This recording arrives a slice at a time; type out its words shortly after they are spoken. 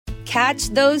Catch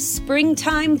those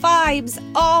springtime vibes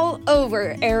all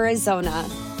over Arizona.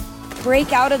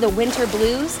 Break out of the winter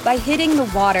blues by hitting the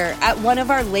water at one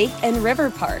of our lake and river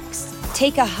parks.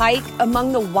 Take a hike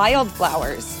among the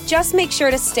wildflowers. Just make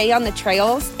sure to stay on the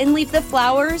trails and leave the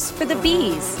flowers for the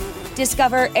bees.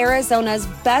 Discover Arizona's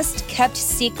best kept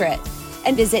secret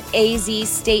and visit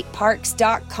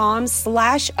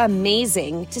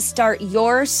azstateparks.com/amazing to start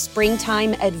your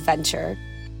springtime adventure.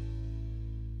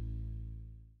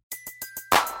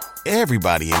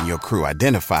 Everybody in your crew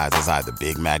identifies as either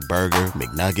Big Mac Burger,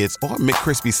 McNuggets, or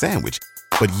McCrispy Sandwich.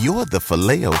 But you're the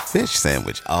Filet-O-Fish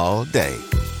Sandwich all day.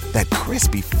 That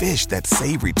crispy fish, that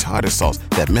savory tartar sauce,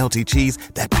 that melty cheese,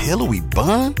 that pillowy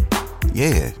bun.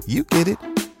 Yeah, you get it.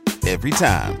 Every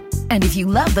time. And if you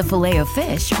love the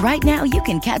Filet-O-Fish, right now you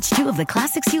can catch 2 of the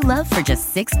classics you love for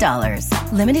just $6.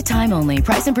 Limited time only.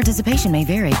 Price and participation may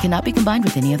vary. Cannot be combined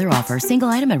with any other offer. Single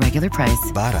item at regular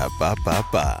price.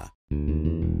 Ba-da-ba-ba-ba.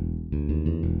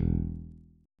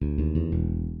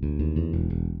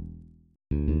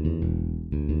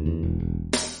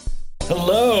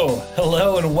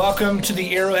 Hello, and welcome to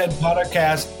the Arrowhead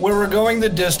Podcast, where we're going the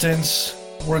distance,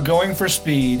 we're going for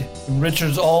speed, and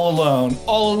Richard's all alone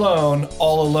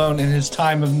in his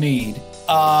time of need.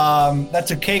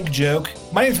 That's a cake joke.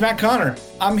 My name's Matt Connor.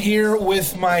 I'm here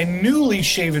with my newly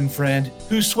shaven friend,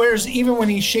 who swears even when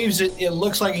he shaves it, it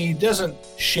looks like he doesn't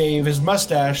shave his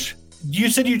mustache. You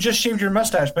said you just shaved your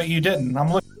mustache, but you didn't.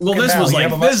 I'm looking. Well, this is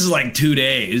like 2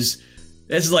 days.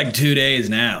 This is like 2 days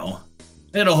now.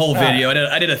 I did a whole video.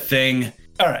 I did a thing.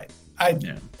 All right. I'm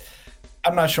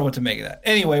not sure what to make of that.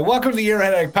 Anyway, welcome to the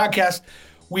Arrowhead Podcast.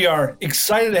 We are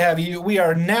excited to have you. We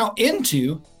are now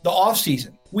into the off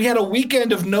season. We had a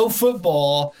weekend of no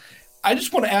football. I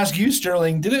just want to ask you,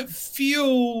 Sterling, did it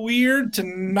feel weird to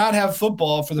not have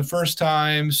football for the first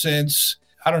time since,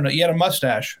 I don't know, you had a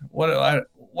mustache? What's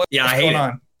going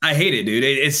on? I hate it, dude.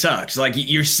 It sucks. Like,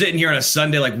 you're sitting here on a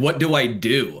Sunday, like, what do I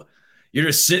do? You're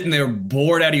just sitting there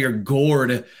bored out of your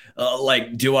gourd.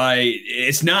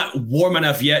 It's not warm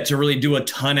enough yet to really do a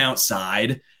ton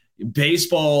outside.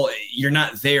 Baseball, you're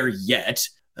not there yet.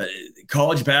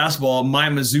 College basketball, my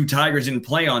Mizzou Tigers didn't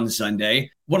play on Sunday.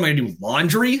 What am I going to do?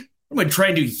 Laundry? What am I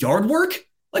trying to do? Yard work?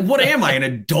 Like, what am I, an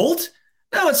adult?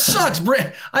 No, it sucks.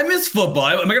 I miss football.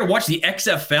 Am I going to watch the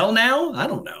XFL now? I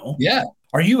don't know. Yeah.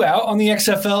 Are you out on the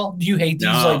XFL? Do you hate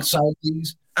these side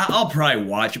leagues? I'll probably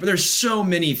watch it, but there's so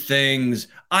many things.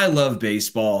 I love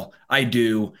baseball. I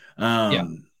do. I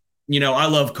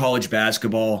love college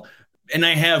basketball, and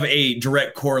I have a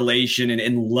direct correlation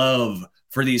and love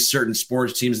for these certain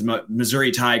sports teams.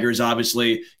 Missouri Tigers,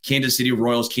 obviously, Kansas City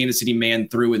Royals, Kansas City man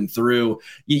through and through.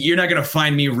 You're not going to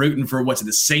find me rooting for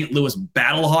the St. Louis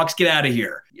Battlehawks. Get out of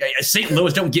here. St.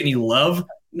 Louis don't get any love.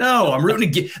 No, I'm rooting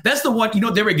against. That's the one.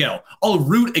 There we go. I'll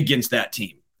root against that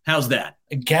team. How's that?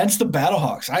 Against the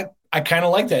Battlehawks. I kind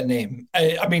of like that name.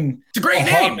 I mean, it's a great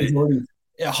name.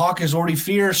 Hawk is already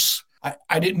fierce.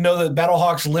 I didn't know that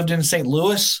Battlehawks lived in St.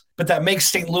 Louis, but that makes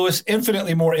St. Louis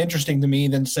infinitely more interesting to me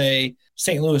than, say,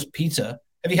 St. Louis pizza.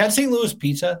 Have you had St. Louis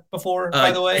pizza before,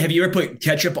 by the way? Have you ever put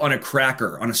ketchup on a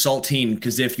cracker, on a saltine?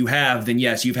 Because if you have, then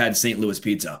yes, you've had St. Louis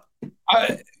pizza.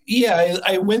 I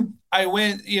went,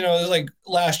 it was like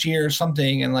last year or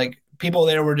something, and like people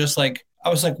there were just like, I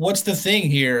was like, what's the thing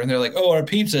here? And they're like, oh, our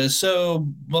pizza is so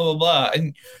blah, blah, blah.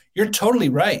 And you're totally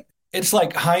right. It's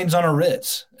like Heinz on a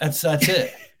Ritz. That's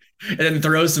it. And then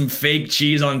throw some fake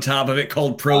cheese on top of it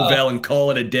called Provel and call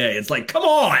it a day. It's like, come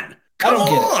on. I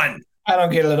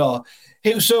don't get it at all.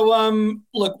 Hey, so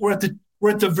look, we're at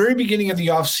the very beginning of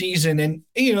the off season, and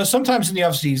sometimes in the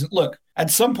off season, look, at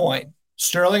some point,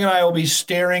 Sterling and I will be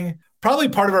staring. Probably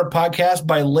part of our podcast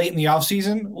by late in the off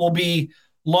season will be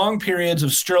long periods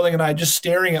of Sterling and I just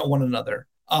staring at one another.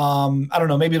 I don't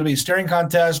know. Maybe it'll be a staring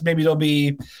contest. Maybe it'll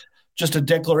be just a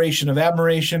declaration of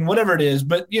admiration, whatever it is.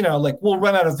 But, we'll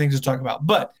run out of things to talk about.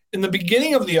 But in the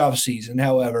beginning of the offseason,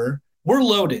 however, we're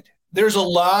loaded. There's a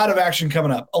lot of action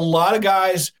coming up. A lot of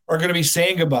guys are going to be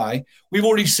saying goodbye. We've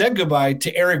already said goodbye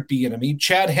to Eric Bieniemy.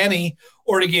 Chad Henne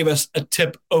already gave us a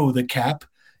tip o' the cap,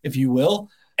 if you will.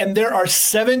 And there are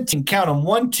 17, count them,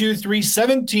 1, 2, 3,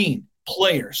 17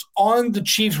 players on the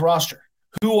Chiefs roster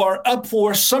who are up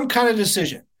for some kind of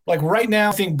decision. Like right now,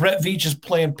 I think Brett Veach is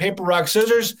playing paper, rock,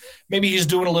 scissors. Maybe he's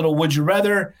doing a little would you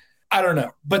rather. I don't know.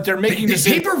 But they're making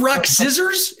decisions. Paper, rock,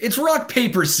 scissors? It's rock,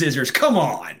 paper, scissors. Come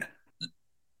on.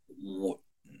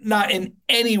 Not in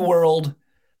any world.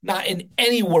 Not in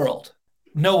any world.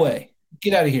 No way.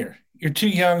 Get out of here. You're too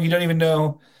young. You don't even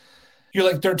know. You're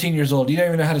like 13 years old. You don't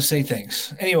even know how to say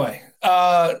things. Anyway,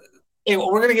 we're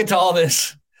going to get to all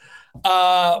this.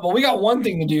 But we got one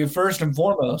thing to do first and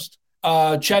foremost.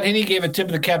 Chad Henne gave a tip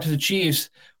of the cap to the Chiefs.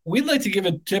 We'd like to give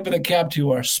a tip of the cap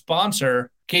to our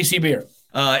sponsor, KC Bier.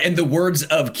 In the words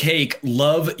of Cake,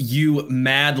 love you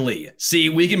madly. See,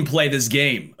 we can play this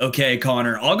game, okay,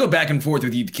 Connor? I'll go back and forth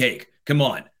with you, Cake. Come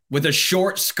on. With a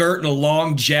short skirt and a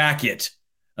long jacket.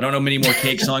 I don't know many more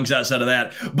Cake songs outside of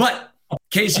that. But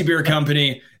KC Bier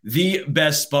Company, the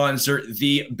best sponsor,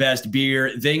 the best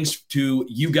beer. Thanks to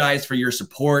you guys for your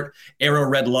support. Arrow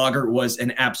Red Lager was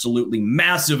an absolutely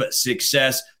massive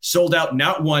success. Sold out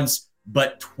not once,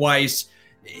 but twice.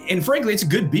 And frankly, it's a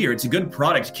good beer. It's a good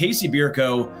product. KC Bier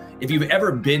Co., if you've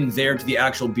ever been there to the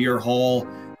actual beer hall,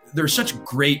 they're such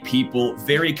great people,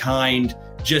 very kind,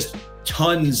 just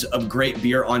tons of great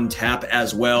beer on tap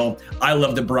as well. I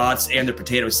love the brats and the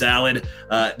potato salad.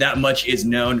 That much is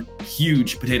known.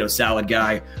 Huge potato salad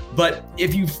guy. But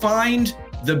if you find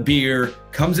the beer,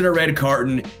 comes in a red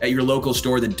carton at your local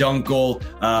store, the Dunkel,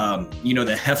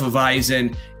 the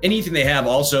Hefeweizen, anything they have.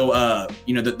 Also,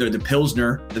 the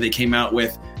Pilsner that they came out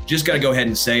with. Just got to go ahead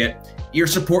and say it. You're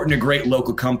supporting a great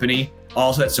local company.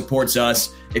 Also, that supports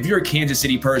us. If you're a Kansas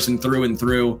City person through and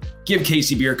through, give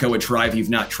KC Bier Co. a try if you've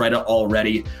not tried it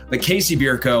already. The KC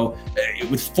Bier Co.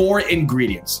 With 4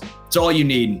 ingredients. It's all you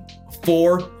need.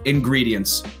 4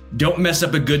 ingredients. Don't mess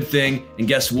up a good thing. And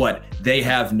guess what? They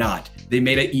have not. They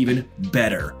made it even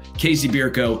better. KC Bier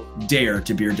Co. Dare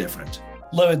to beer different.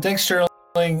 Love it. Thanks,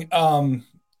 Sterling.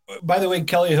 By the way,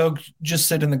 Kelly Hogue just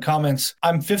said in the comments,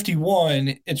 I'm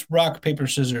 51. It's rock, paper,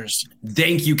 scissors.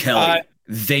 Thank you, Kelly.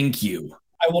 Thank you.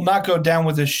 I will not go down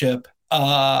with this ship.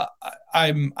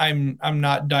 I'm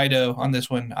not Dido on this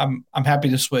one. I'm happy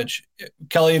to switch.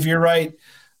 Kelly, if you're right,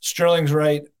 Sterling's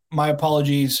right. My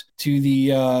apologies to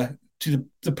the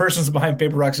persons behind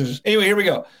paper, rock, scissors. Anyway, here we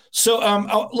go. So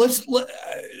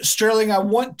Sterling, I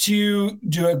want to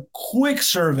do a quick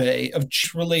survey of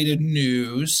related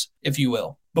news, if you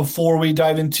will, before we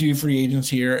dive into free agents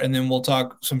here, and then we'll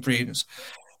talk some free agents.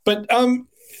 But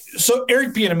so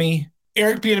Eric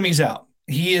Bieniemy's out.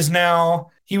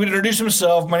 He would introduce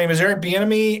himself. My name is Eric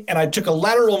Bieniemy, and I took a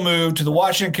lateral move to the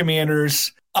Washington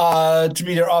Commanders to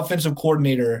be their offensive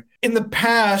coordinator. In the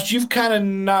past, you've kind of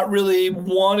not really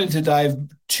wanted to dive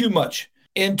too much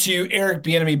into Eric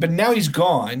Bieniemy, but now he's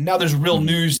gone. Now there's real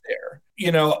news there.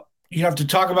 You have to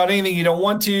talk about anything you don't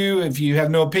want to. If you have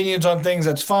no opinions on things,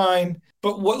 that's fine.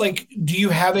 But do you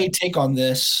have a take on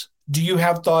this? Do you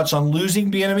have thoughts on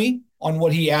losing Bieniemy, on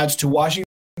what he adds to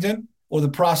Washington, or the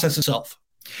process itself?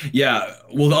 Yeah,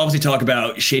 we'll obviously talk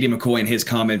about Shady McCoy and his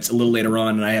comments a little later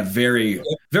on, and I have very,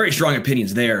 very strong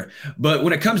opinions there. But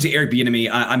when it comes to Eric Bieniemy,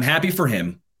 I'm happy for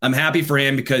him. I'm happy for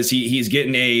him because he's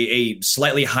getting a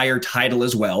slightly higher title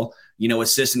as well.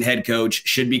 Assistant head coach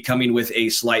should be coming with a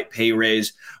slight pay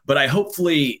raise. But I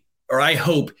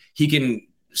hope he can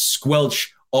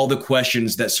squelch all the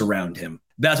questions that surround him.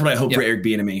 That's what I hope for Eric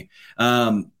Bieniemy.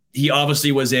 He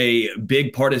obviously was a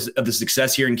big part of the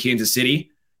success here in Kansas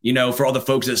City. For all the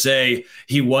folks that say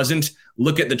he wasn't,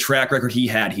 look at the track record he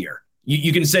had here.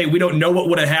 You can say we don't know what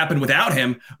would have happened without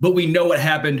him, but we know what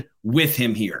happened with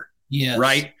him here. Yes.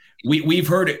 Right? We've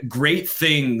heard great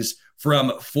things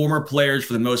from former players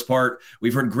for the most part.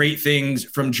 We've heard great things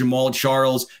from Jamal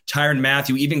Charles, Tyrann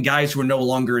Mathieu, even guys who are no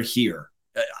longer here.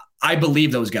 I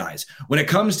believe those guys. When it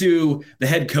comes to the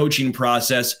head coaching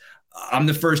process, I'm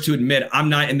the first to admit I'm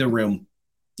not in the room.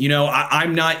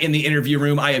 I'm not in the interview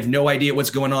room. I have no idea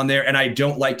what's going on there, and I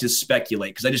don't like to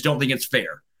speculate because I just don't think it's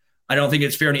fair. I don't think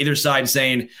it's fair on either side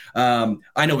saying,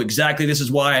 I know exactly this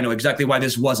is why. I know exactly why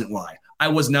this wasn't why. I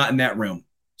was not in that room,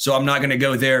 so I'm not going to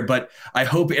go there. But I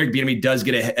hope Eric Bieniemy does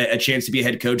get a chance to be a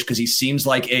head coach because he seems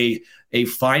like a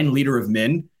fine leader of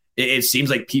men. It seems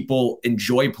like people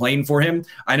enjoy playing for him.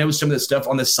 I know some of the stuff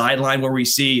on the sideline where we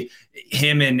see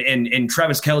him and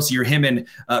Travis Kelce or him and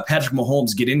Patrick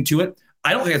Mahomes get into it.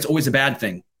 I don't think that's always a bad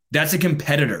thing. That's a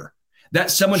competitor.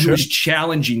 That's someone who is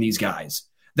challenging these guys.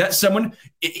 That's someone,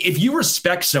 if you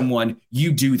respect someone,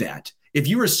 you do that. If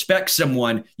you respect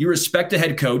someone, you respect a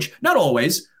head coach. Not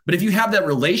always, but if you have that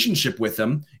relationship with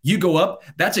them, you go up,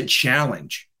 that's a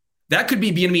challenge. That could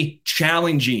be Bieniemy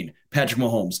challenging Patrick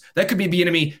Mahomes. That could be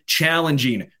Bieniemy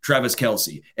challenging Travis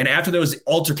Kelce. And after those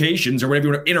altercations or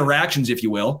whatever interactions, if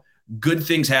you will, good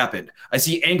things happen. I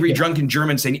see angry, drunken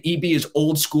Germans saying EB is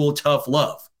old school, tough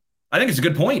love. I think it's a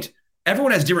good point.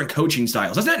 Everyone has different coaching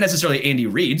styles. That's not necessarily Andy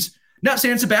Reid's. Not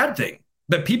saying it's a bad thing,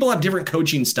 but people have different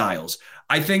coaching styles.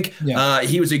 I think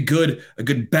he was a good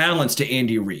balance to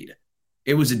Andy Reid.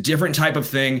 It was a different type of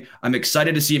thing. I'm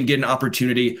excited to see him get an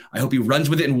opportunity. I hope he runs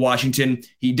with it in Washington.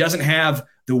 He doesn't have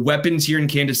the weapons here in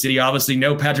Kansas City. Obviously,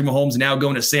 no Patrick Mahomes, now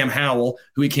going to Sam Howell,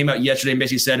 who he came out yesterday and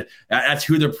basically said that's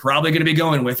who they're probably going to be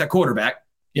going with at quarterback.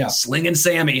 slinging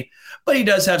Sammy. But he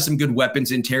does have some good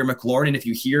weapons in Terry McLaurin. And if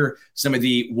you hear some of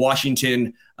the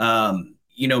Washington,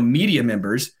 media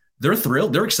members, they're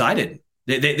thrilled. They're excited.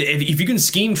 If you can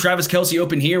scheme Travis Kelce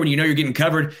open here when you know you're getting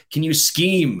covered, can you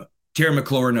scheme Terry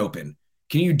McLaurin open?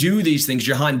 Can you do these things,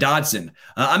 Jahan Dotson?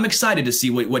 I'm excited to see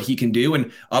what he can do.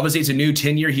 And obviously it's a new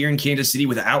tenure here in Kansas City.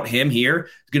 Without him here,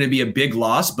 it's going to be a big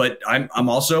loss. But I'm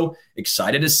also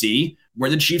excited to see where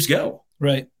the Chiefs go.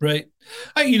 Right. They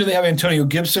have Antonio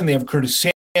Gibson. They have Curtis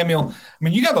Samuel. I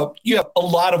mean, you have a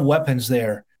lot of weapons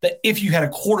there that if you had a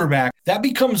quarterback, that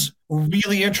becomes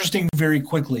really interesting very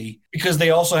quickly because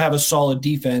they also have a solid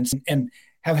defense and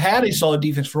have had a solid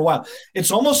defense for a while.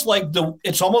 It's almost like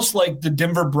the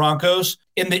Denver Broncos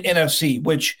in the NFC,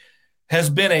 which has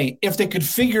been if they could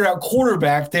figure out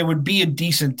quarterback, they would be a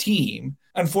decent team.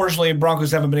 Unfortunately,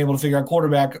 Broncos haven't been able to figure out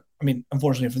quarterback. I mean,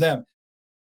 unfortunately for them.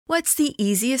 What's the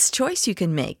easiest choice you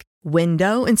can make?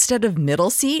 Window instead of middle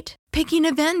seat? Picking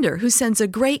a vendor who sends a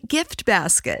great gift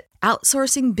basket?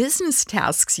 Outsourcing business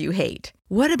tasks you hate?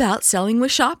 What about selling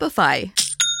with Shopify?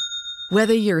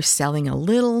 Whether you're selling a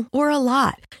little or a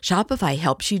lot, Shopify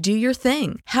helps you do your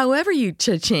thing, however you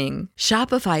cha-ching.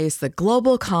 Shopify is the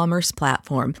global commerce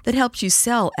platform that helps you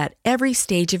sell at every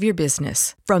stage of your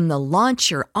business. From the launch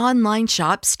your online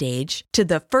shop stage to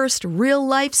the first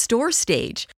real-life store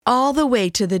stage, all the way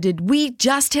to the did we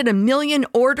just hit 1 million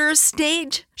orders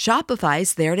stage.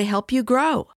 Shopify's there to help you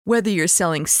grow. Whether you're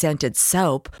selling scented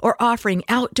soap or offering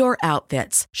outdoor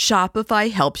outfits,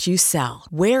 Shopify helps you sell.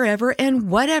 Wherever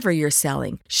and whatever you're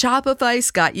selling,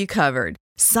 Shopify's got you covered.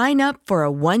 Sign up for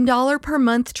a $1 per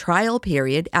month trial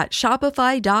period at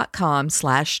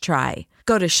shopify.com/try.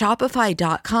 Go to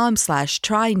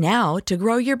shopify.com/try now to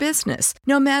grow your business,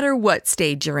 no matter what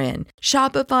stage you're in.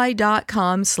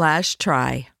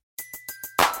 Shopify.com/try.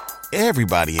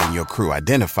 Everybody in your crew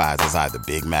identifies as either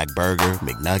Big Mac Burger,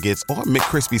 McNuggets, or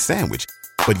McCrispy Sandwich.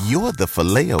 But you're the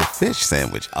Filet-O-Fish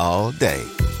Sandwich all day.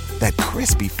 That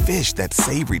crispy fish, that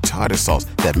savory tartar sauce,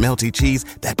 that melty cheese,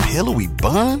 that pillowy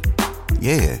bun.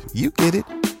 Yeah, you get it.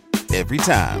 Every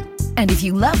time. And if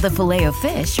you love the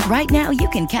Filet-O-Fish, right now you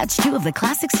can catch 2 of the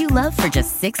classics you love for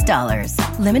just $6.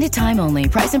 Limited time only.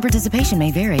 Price and participation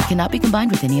may vary. Cannot be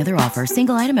combined with any other offer.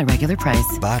 Single item at regular price.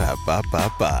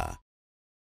 Ba-da-ba-ba-ba.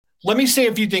 Let me say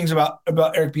a few things about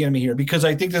Eric Bieniemy here because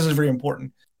I think this is very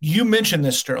important. You mentioned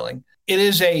this, Sterling. It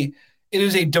is a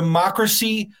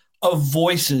democracy of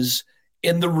voices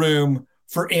in the room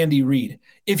for Andy Reid.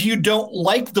 If you don't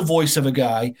like the voice of a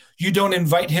guy, you don't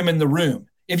invite him in the room.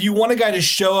 If you want a guy to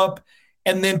show up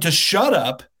and then to shut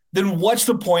up, then what's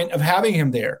the point of having him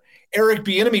there? Eric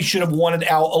Bieniemy should have wanted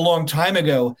out a long time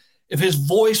ago if his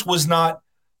voice was not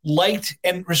liked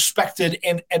and respected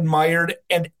and admired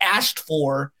and asked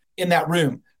for in that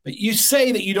room. But you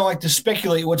say that you don't like to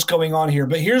speculate what's going on here.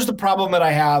 But here's the problem that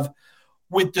I have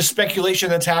with the speculation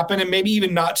that's happened and maybe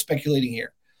even not speculating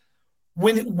here.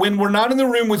 When we're not in the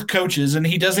room with coaches and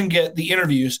he doesn't get the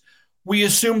interviews, we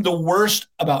assume the worst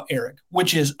about Eric,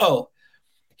 which is,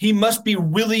 he must be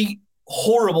really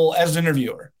horrible as an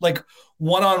interviewer. Like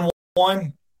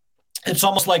one-on-one, it's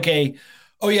almost like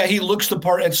he looks the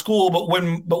part at school,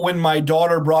 but when my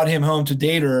daughter brought him home to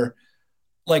date her,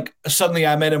 like suddenly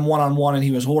I met him one-on-one and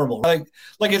he was horrible. Like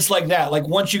it's like that. Like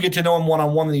once you get to know him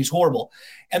one-on-one, then he's horrible.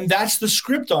 And that's the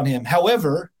script on him.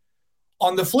 However,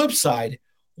 on the flip side,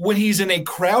 when he's in a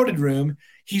crowded room,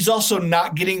 he's also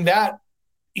not getting that.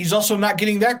 He's also not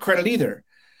getting that credit either.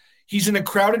 He's in a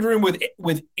crowded room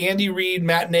with Andy Reid,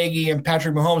 Matt Nagy, and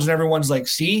Patrick Mahomes, and everyone's like,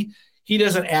 see, he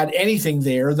doesn't add anything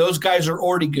there. Those guys are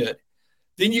already good.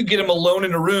 Then you get him alone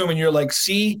in a room and you're like,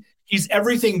 see, he's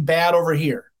everything bad over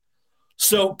here.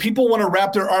 So people want to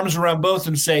wrap their arms around both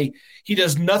and say he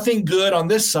does nothing good on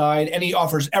this side and he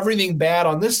offers everything bad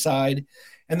on this side.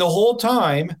 And the whole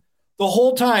time,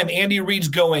 Andy Reid's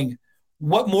going,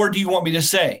 what more do you want me to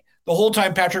say? The whole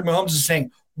time Patrick Mahomes is saying,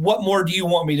 what more do you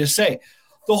want me to say?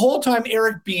 The whole time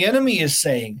Eric Bieniemy is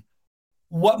saying,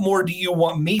 what more do you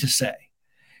want me to say?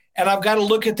 And I've got to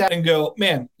look at that and go,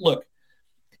 man, look,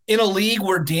 in a league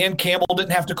where Dan Campbell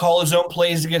didn't have to call his own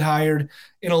plays to get hired,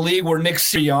 in a league where Nick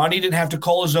Sirianni didn't have to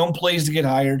call his own plays to get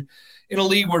hired, in a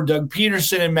league where Doug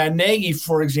Peterson and Matt Nagy,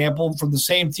 for example, from the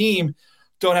same team,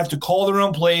 don't have to call their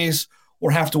own plays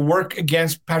or have to work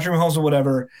against Patrick Mahomes or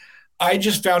whatever, I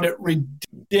just found it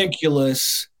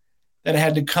ridiculous that it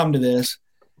had to come to this.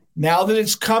 Now that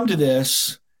it's come to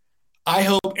this, I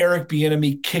hope Eric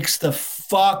Bieniemy kicks the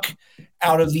fuck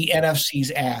out of the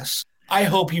NFC's ass. I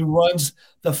hope he runs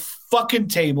the fucking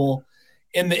table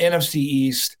in the NFC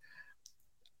East.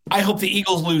 I hope the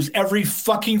Eagles lose every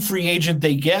fucking free agent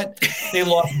they get. They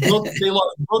lost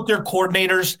both their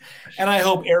coordinators, and I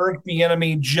hope Eric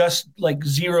Bieniemy just like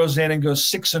zeroes in and goes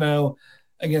 6-0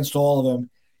 against all of them.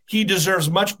 He deserves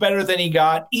much better than he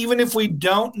got, even if we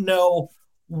don't know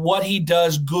what he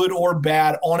does, good or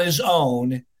bad, on his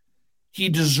own. He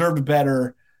deserved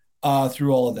better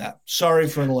through all of that. Sorry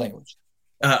for the language.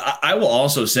 I will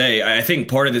also say, I think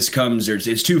part of this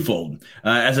it's twofold.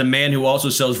 As a man who also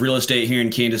sells real estate here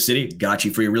in Kansas City, got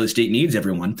you for your real estate needs,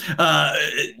 everyone.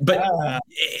 But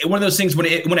one of those things,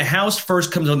 when a house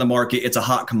first comes on the market, it's a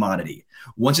hot commodity.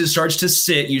 Once it starts to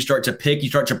sit, you start to pick, you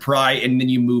start to pry, and then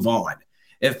you move on.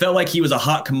 It felt like he was a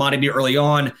hot commodity early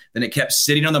on. Then it kept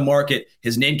sitting on the market.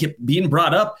 His name kept being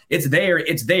brought up. It's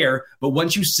there. But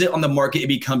once you sit on the market, it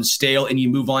becomes stale and you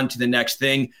move on to the next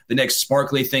thing, the next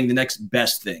sparkly thing, the next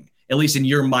best thing. At least in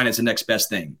your mind, it's the next best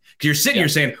thing. Because you're sitting here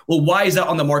saying, well, why is that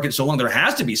on the market so long? There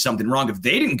has to be something wrong if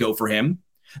they didn't go for him.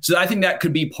 So I think that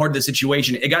could be part of the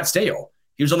situation. It got stale.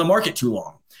 He was on the market too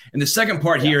long. And the second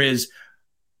part here is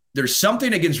there's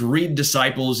something against Reed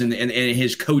Disciples and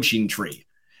his coaching tree.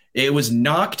 It was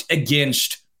knocked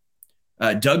against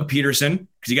Doug Peterson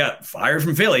because he got fired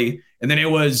from Philly. And then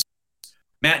it was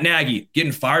Matt Nagy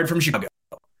getting fired from Chicago.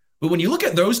 But when you look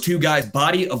at those two guys'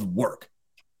 body of work,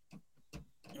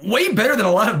 way better than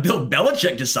a lot of Bill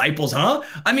Belichick disciples, huh?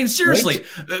 I mean, seriously.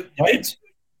 Right.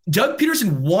 Doug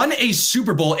Peterson won a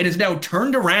Super Bowl and has now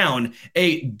turned around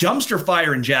a dumpster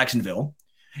fire in Jacksonville.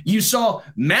 You saw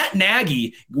Matt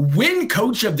Nagy win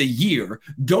Coach of the Year,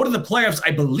 go to the playoffs,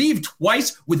 I believe,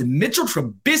 twice with Mitchell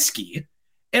Trubisky.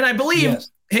 And I believe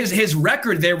his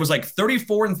record there was like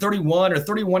 34-31 or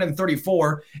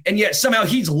 31-34. And yet somehow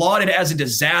he's lauded as a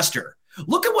disaster.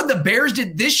 Look at what the Bears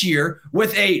did this year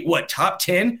with a, top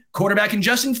 10 quarterback in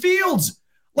Justin Fields.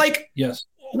 Like,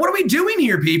 what are we doing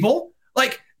here, people?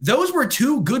 Like, those were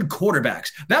two good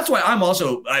quarterbacks. That's why I'm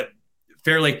also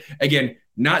fairly, again,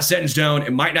 not set in stone.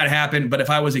 It might not happen, but if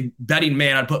I was a betting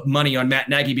man, I'd put money on Matt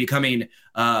Nagy becoming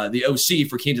the OC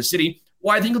for Kansas City.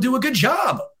 Well, I think he'll do a good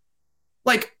job.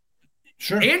 Like,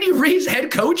 Andy Reid's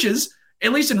head coaches,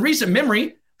 at least in recent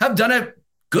memory, have done a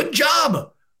good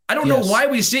job. I don't know why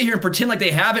we sit here and pretend like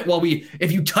they haven't.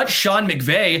 If you touch Sean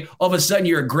McVay, all of a sudden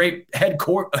you're a great head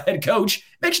coach. It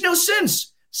makes no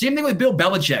sense. Same thing with Bill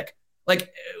Belichick.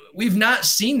 Like, we've not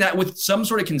seen that with some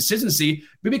sort of consistency,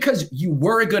 but because you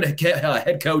were a good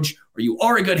head coach or you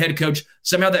are a good head coach,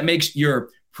 somehow that makes your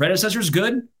predecessors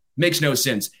good. Makes no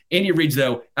sense. Andy Reid's,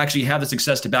 though, actually have the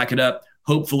success to back it up.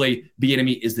 Hopefully,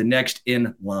 Bieniemy is the next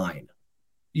in line.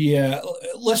 Yeah,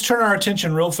 let's turn our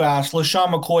attention real fast. LeSean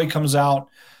McCoy comes out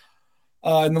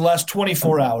in the last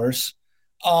 24 hours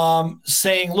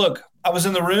saying, look, I was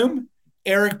in the room.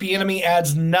 Eric Bieniemy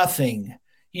adds nothing.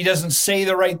 He doesn't say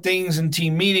the right things in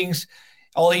team meetings.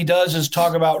 All he does is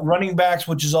talk about running backs,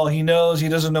 which is all he knows. He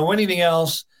doesn't know anything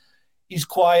else. He's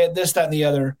quiet, this, that, and the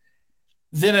other.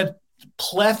 Then a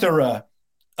plethora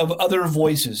of other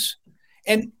voices.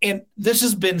 And this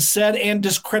has been said and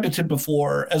discredited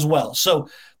before as well. So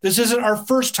this isn't our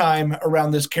first time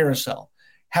around this carousel.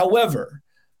 However,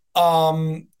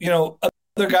 other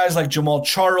guys like Jamal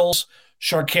Charles,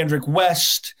 Sharkandrick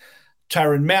West,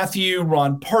 Tyrann Mathieu,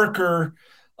 Ron Parker,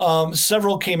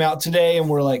 several came out today and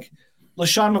were like,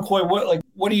 LeSean McCoy,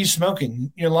 what are you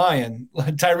smoking? You're lying.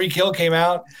 Tyreek Hill came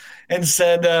out and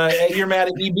said, hey, you're mad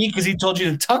at EB because he told you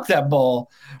to tuck that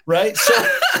ball, right? So,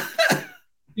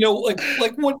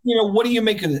 what do you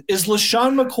make of it? Is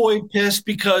LeSean McCoy pissed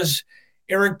because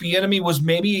Eric Bieniemy was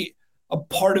maybe a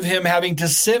part of him having to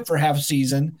sit for half a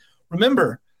season?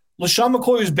 Remember, LeSean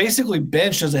McCoy was basically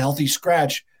benched as a healthy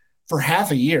scratch for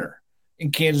half a year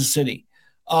in Kansas City.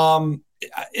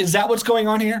 Is that what's going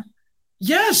on here?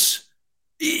 Yes.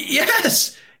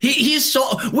 He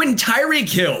saw when Tyreek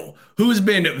Hill, who's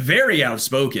been very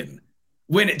outspoken,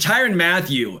 when Tyrann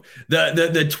Mathieu,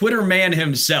 the Twitter man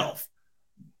himself,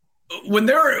 when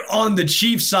they're on the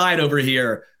Chiefs side over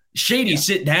here, Shady,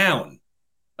 sit down.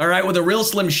 All right, with a real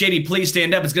Slim Shady, please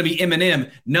stand up. It's going to be Eminem,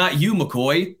 not you,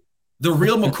 McCoy. The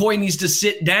real McCoy needs to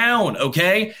sit down,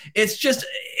 okay? It's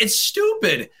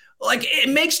stupid. Like, it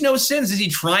makes no sense. Is he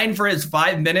trying for his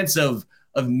 5 minutes of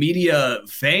media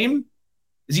fame?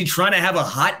 Is he trying to have a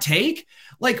hot take?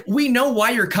 Like, we know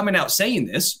why you're coming out saying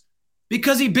this.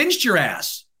 Because he benched your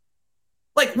ass.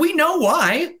 Like, we know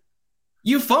why.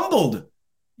 You fumbled.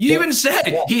 You even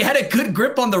said he had a good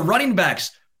grip on the running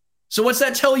backs. So what's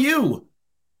that tell you?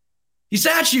 He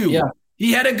sat you. Yeah.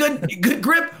 He had a good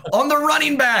grip on the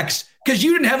running backs because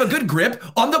you didn't have a good grip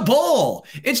on the ball.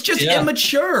 It's just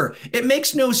immature. It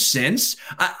makes no sense.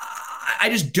 I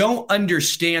just don't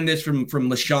understand this from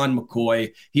LeSean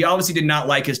McCoy. He obviously did not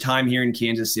like his time here in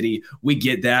Kansas City. We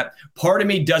get that. Part of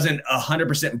me doesn't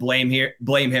 100%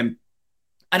 blame him.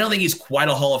 I don't think he's quite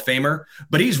a Hall of Famer,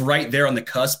 but he's right there on the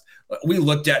cusp. We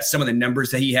looked at some of the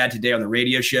numbers that he had today on the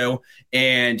radio show,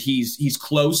 and he's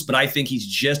close, but I think he's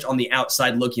just on the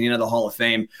outside looking into the Hall of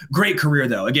Fame. Great career,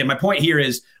 though. Again, my point here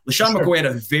is LeSean McCoy had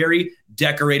a very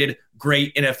decorated,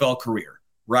 great NFL career,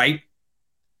 right?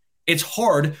 It's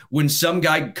hard when some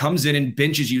guy comes in and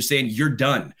benches you saying, you're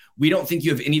done. We don't think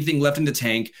you have anything left in the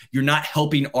tank. You're not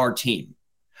helping our team.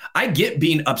 I get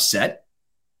being upset.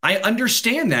 I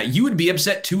understand that. You would be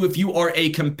upset too if you are a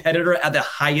competitor at the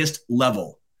highest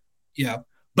level. Yeah.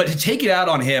 But to take it out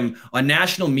on him on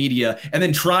national media and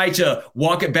then try to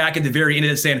walk it back at the very end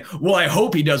of it saying, well, I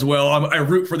hope he does well. I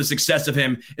root for the success of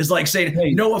him is like saying,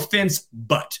 hey, no offense,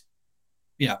 but.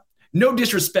 Yeah. No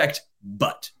disrespect,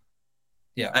 but.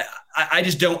 Yeah. I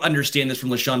just don't understand this from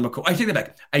LeSean McCoy. I take that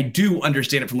back. I do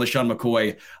understand it from LeSean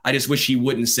McCoy. I just wish he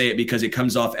wouldn't say it because it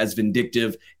comes off as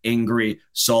vindictive, angry,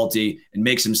 salty, and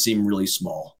makes him seem really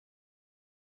small.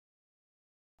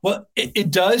 Well,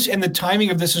 it does. And the timing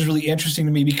of this is really interesting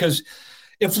to me because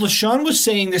if LeSean was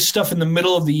saying this stuff in the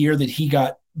middle of the year that he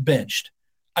got benched,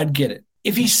 I'd get it.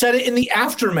 If he said it in the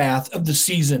aftermath of the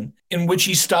season in which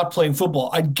he stopped playing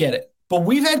football, I'd get it. But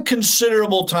we've had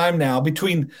considerable time now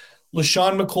between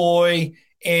LeSean McCoy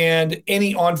and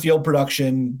any on-field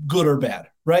production, good or bad,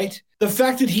 right? The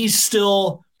fact that he's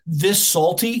still this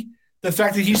salty, the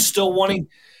fact that he's still wanting,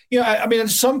 I mean, at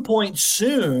some point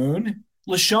soon,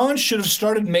 LeSean should have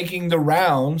started making the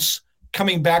rounds,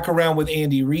 coming back around with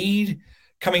Andy Reid,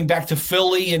 coming back to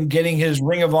Philly and getting his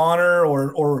Ring of Honor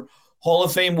or Hall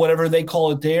of Fame, whatever they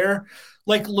call it there.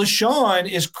 Like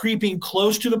LeSean is creeping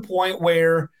close to the point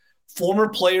where former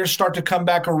players start to come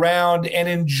back around and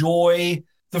enjoy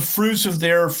the fruits of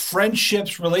their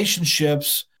friendships,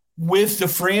 relationships with the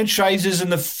franchises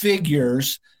and the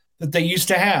figures that they used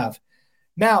to have.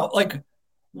 Now,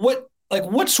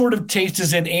 what sort of taste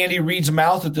is in Andy Reid's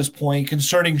mouth at this point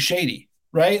concerning Shady,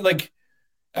 right?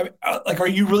 Are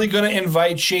you really going to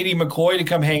invite Shady McCoy to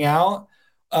come hang out,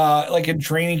 in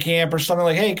training camp or something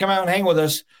like, hey, come out and hang with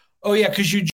us? Oh yeah,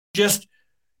 because you just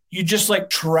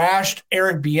trashed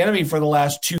Eric Bieniemy for the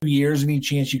last 2 years any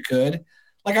chance you could.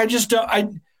 I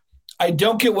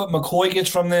don't get what McCoy gets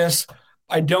from this.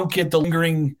 I don't get the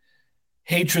lingering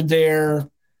hatred there.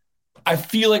 I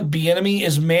feel like Bieniemy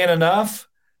is man enough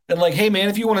that hey man,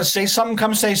 if you want to say something,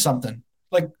 come say something.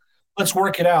 Let's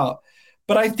work it out.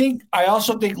 But I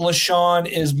also think LeSean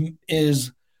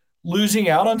is losing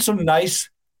out on some nice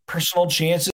personal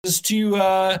chances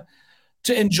to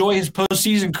enjoy his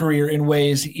postseason career in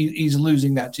ways he's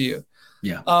losing that to you.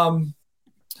 Yeah.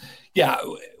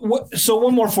 So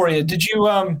one more for you. Did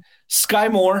you Sky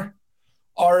Moore,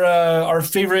 our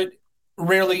favorite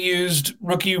rarely used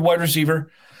rookie wide receiver,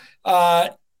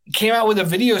 came out with a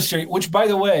video series, which by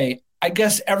the way, I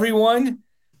guess I'm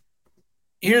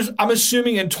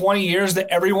assuming in 20 years that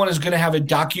everyone is going to have a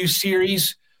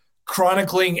docu-series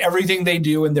chronicling everything they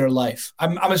do in their life.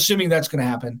 I'm assuming that's going to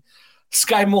happen.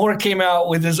 Sky Moore came out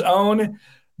with his own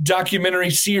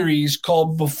documentary series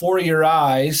called Before Your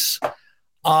Eyes.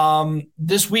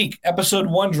 This week, episode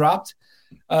 1 dropped.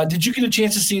 Did you get a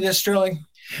chance to see this, Sterling?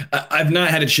 I've not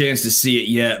had a chance to see it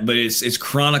yet, but it's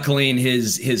chronicling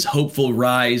his hopeful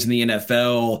rise in the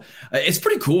NFL. It's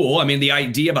pretty cool. I mean, the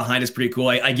idea behind it's pretty cool.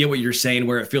 I get what you're saying,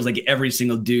 where it feels like every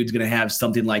single dude's going to have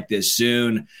something like this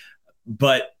soon.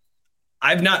 But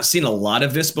I've not seen a lot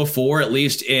of this before, at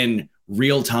least in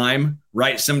real time,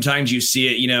 right? Sometimes you see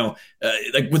it,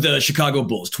 like with the Chicago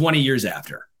Bulls 20 years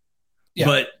after. Yeah.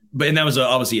 But and that was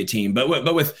obviously a team. But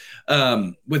with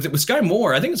Sky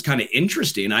Moore, I think it's kind of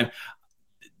interesting.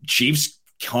 Chiefs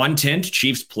content,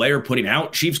 Chiefs player putting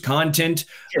out Chiefs content.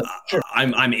 Sure.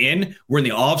 I'm in. We're in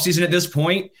the offseason at this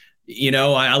point.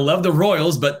 I love the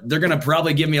Royals, but they're going to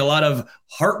probably give me a lot of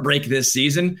heartbreak this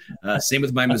season. Same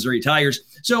with my Missouri Tigers.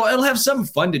 So it'll have some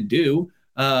fun to do.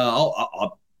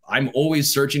 I'm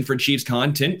always searching for Chiefs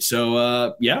content. So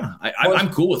I'm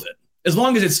cool with it. As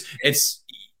long as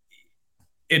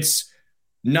it's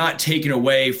not taken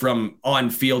away from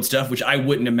on-field stuff, which I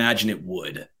wouldn't imagine it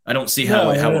would. I don't see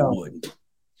how it would.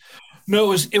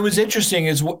 No, it was interesting.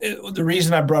 The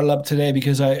reason I brought it up today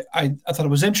because I thought it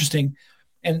was interesting,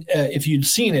 and if you'd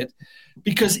seen it,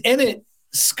 because in it,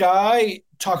 Sky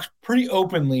talks pretty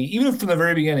openly, even from the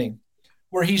very beginning,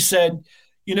 where he said,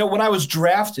 when I was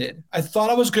drafted, I thought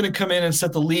I was going to come in and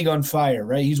set the league on fire.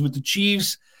 Right? He's with the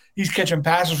Chiefs. He's catching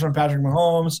passes from Patrick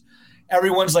Mahomes.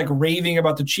 Everyone's raving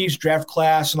about the Chiefs draft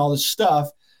class and all this stuff.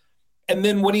 And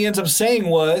then what he ends up saying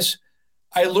was,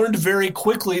 I learned very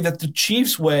quickly that the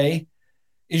Chiefs way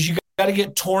is you got to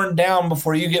get torn down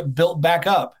before you get built back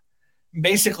up.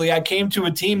 Basically, I came to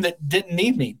a team that didn't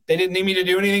need me. They didn't need me to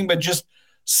do anything but just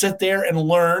sit there and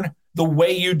learn the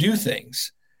way you do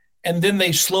things. And then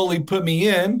they slowly put me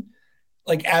in,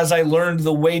 like, as I learned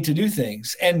the way to do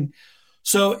things. And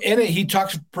so in it, he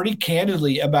talks pretty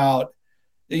candidly about,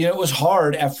 it was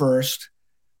hard at first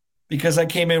because I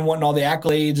came in wanting all the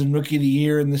accolades and rookie of the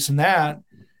year and this and that.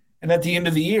 And at the end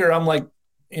of the year, I'm like,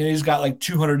 he's got like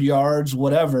 200 yards,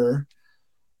 whatever.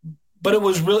 But it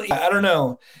was really, I don't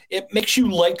know. It makes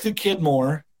you like the kid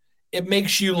more. It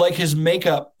makes you like his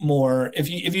makeup more. If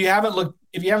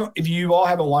you all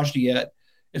haven't watched it yet,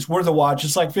 it's worth a watch.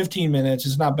 It's like 15 minutes.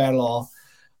 It's not bad at all.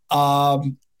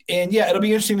 And yeah, it'll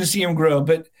be interesting to see him grow.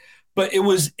 But it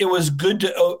was good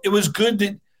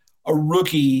that a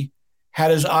rookie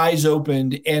had his eyes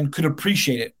opened and could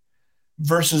appreciate it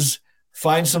versus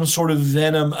find some sort of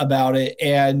venom about it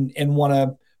and want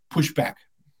to push back.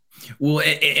 Well,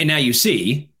 and now you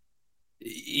see,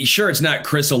 sure, it's not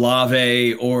Chris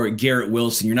Olave or Garrett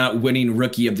Wilson. You're not winning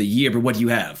rookie of the year, but what do you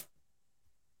have?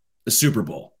 The Super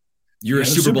Bowl. You're a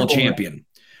Super Bowl champion.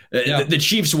 Yeah. The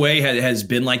Chiefs way has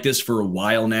been like this for a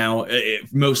while now,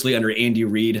 mostly under Andy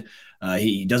Reid.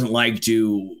 He doesn't like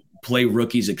to play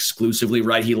rookies exclusively,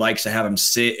 right? He likes to have them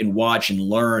sit and watch and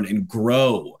learn and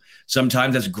grow.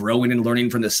 Sometimes that's growing and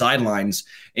learning from the sidelines.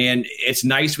 And it's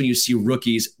nice when you see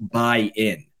rookies buy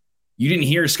in. You didn't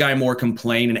hear Sky Moore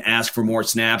complain and ask for more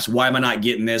snaps. Why am I not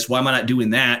getting this? Why am I not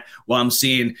doing that? While I'm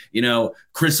seeing,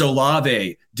 Chris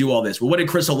Olave do all this. Well, what did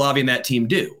Chris Olave and that team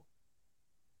do?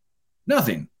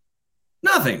 Nothing.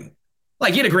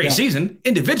 Like, he had a great season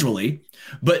individually,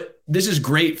 but this is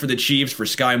great for the Chiefs, for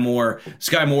Sky Moore.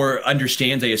 Sky Moore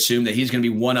understands, I assume, that he's going to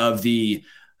be one of the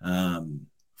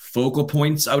focal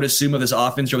points, I would assume, of this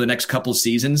offense over the next couple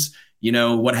seasons.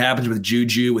 What happens with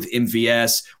Juju, with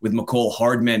MVS, with McCole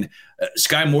Hardman.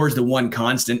 Sky Moore is the one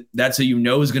constant. That's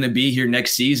who is going to be here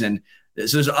next season.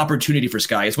 So there's an opportunity for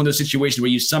Sky. It's one of those situations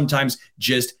where you sometimes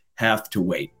just have to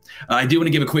wait. I do want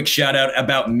to give a quick shout out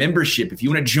about membership. If you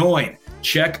want to join,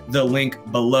 check the link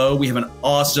below. We have an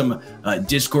awesome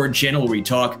Discord channel where we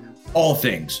talk all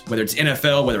things, whether it's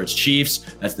NFL, whether it's Chiefs.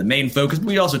 That's the main focus. But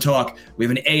we also talk, we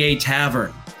have an AA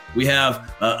Tavern. We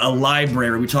have a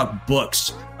library. We talk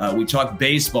books. We talk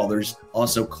baseball. There's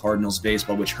also Cardinals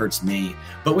baseball, which hurts me.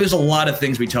 But there's a lot of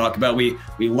things we talk about. We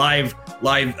live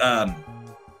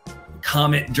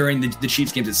comment during the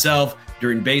Chiefs games itself,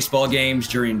 during baseball games,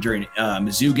 during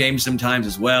Mizzou games sometimes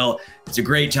as well. It's a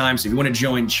great time. So if you want to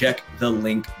join, check the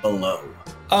link below.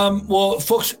 Well,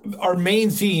 folks, our main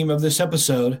theme of this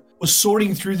episode was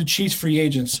sorting through the Chiefs free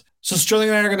agents. So Sterling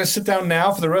and I are going to sit down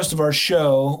now for the rest of our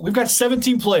show. We've got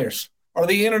 17 players. Are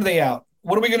they in or are they out?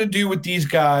 What are we going to do with these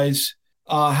guys?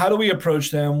 How do we approach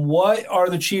them? What are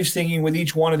the Chiefs thinking with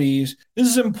each one of these? This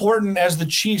is important as the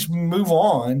Chiefs move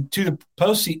on to the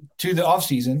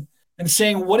offseason and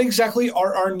saying, what exactly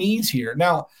are our needs here?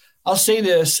 Now, I'll say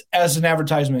this as an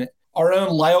advertisement. Our own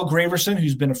Lyle Graverson,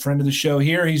 who's been a friend of the show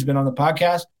here, he's been on the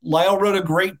podcast. Lyle wrote a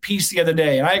great piece the other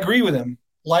day, and I agree with him.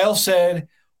 Lyle said,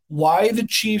 why the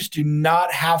Chiefs do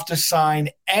not have to sign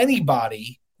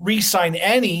anybody, re-sign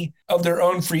any of their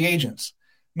own free agents.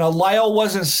 Now, Lyle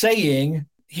wasn't saying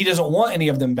he doesn't want any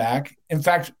of them back. In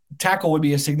fact, tackle would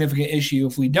be a significant issue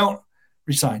if we don't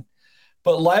re-sign.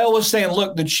 But Lyle was saying,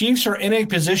 look, the Chiefs are in a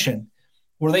position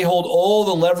where they hold all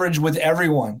the leverage with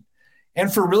everyone.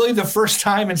 And for really the first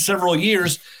time in several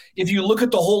years, if you look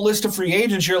at the whole list of free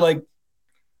agents, you're like,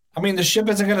 the ship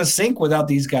isn't going to sink without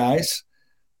these guys.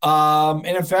 And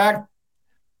in fact,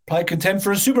 probably contend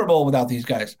for a Super Bowl without these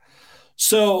guys.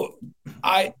 So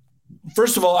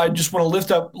first of all, I just want to lift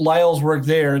up Lyle's work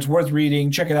there. It's worth reading.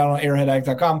 Check it out on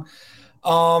arrowheadaddict.com.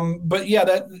 But yeah,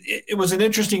 it was an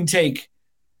interesting take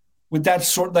with that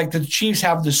sort. Like, the Chiefs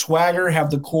have the swagger, have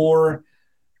the core,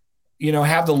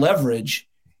 have the leverage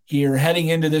here heading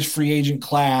into this free agent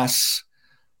class.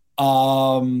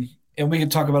 And we can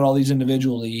talk about all these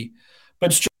individually.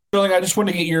 But Sterling, I just want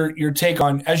to get your take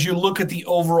on, as you look at the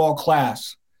overall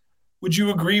class, would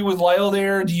you agree with Lyle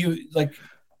there?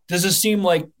 Does it seem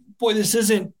like, boy, this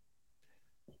isn't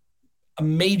a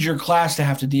major class to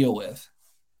have to deal with?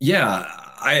 Yeah,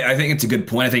 I think it's a good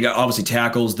point. I think obviously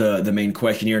tackles the main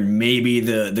question here, and maybe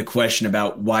the question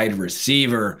about wide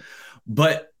receiver.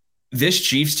 But this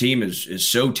Chiefs team is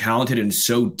so talented and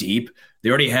so deep. They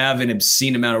already have an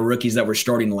obscene amount of rookies that were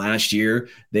starting last year.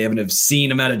 They have an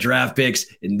obscene amount of draft picks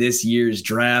in this year's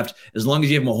draft. As long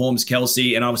as you have Mahomes,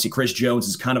 Kelsey, and obviously Chris Jones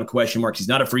is kind of a question mark. He's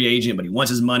not a free agent, but he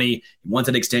wants his money. He wants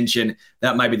an extension.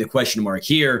 That might be the question mark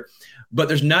here. but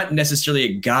there's not necessarily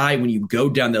a guy when you go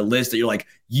down the list that you're like,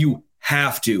 you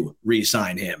have to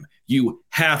re-sign him. You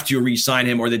have to re-sign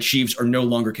him or the Chiefs are no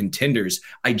longer contenders.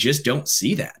 I just don't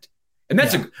see that. And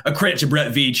that's a credit to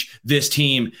Brett Veach, this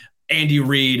team, Andy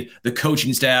Reid, the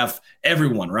coaching staff,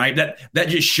 everyone, right? That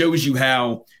just shows you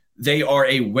how they are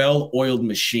a well-oiled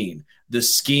machine. The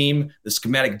scheme, the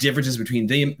schematic differences between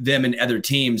them and other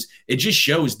teams, it just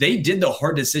shows they did the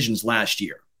hard decisions last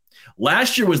year.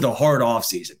 Last year was the hard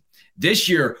offseason. This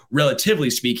year, relatively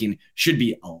speaking, should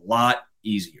be a lot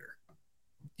easier.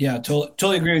 Yeah,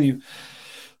 totally agree with you.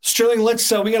 Sterling,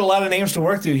 we got a lot of names to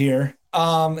work through here.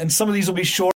 And some of these will be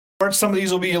short. Some of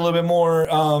these will be a little bit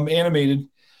more animated.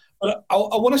 But I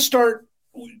want to start.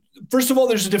 First of all,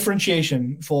 there's a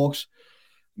differentiation, folks.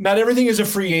 Not everything is a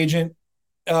free agent.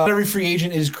 Not every free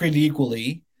agent is created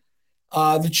equally.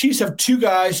 The Chiefs have two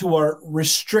guys who are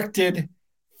restricted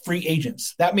free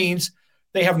agents. That means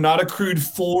they have not accrued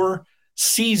 4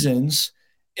 seasons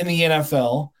in the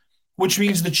NFL, which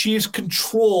means the Chiefs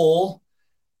control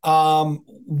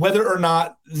whether or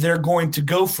not they're going to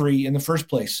go free in the first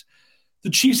place. The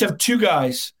Chiefs have 2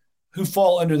 guys who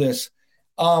fall under this.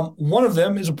 One of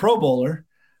them is a Pro Bowler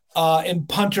and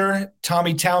punter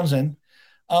Tommy Townsend.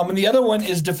 And the other one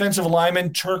is defensive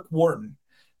lineman Turk Wharton.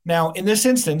 Now, in this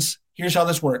instance, here's how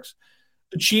this works.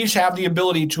 The Chiefs have the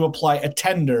ability to apply a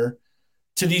tender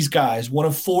to these guys, one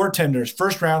of 4 tenders,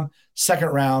 first round, second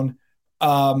round,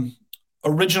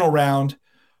 original round,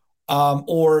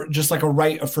 or just like a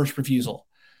right of first refusal.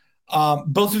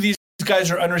 Both of these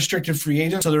guys are unrestricted free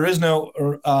agents, so there is no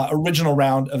original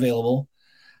round available.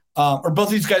 Or both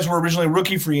of these guys were originally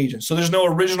rookie free agents, so there's no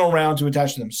original round to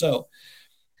attach to them. So,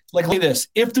 like this,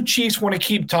 if the Chiefs want to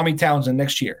keep Tommy Townsend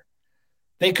next year,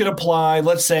 they could apply,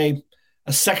 let's say,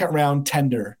 a second round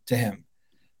tender to him.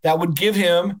 That would give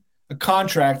him a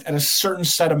contract at a certain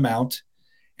set amount,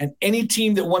 and any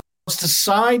team that wants to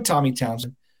sign Tommy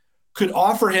Townsend could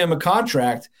offer him a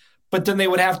contract, but then they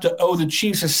would have to owe the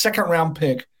Chiefs a second round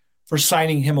pick for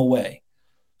signing him away.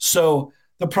 So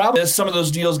the problem is some of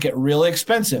those deals get really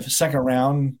expensive, second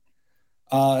round,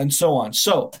 and so on.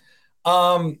 So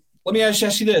let me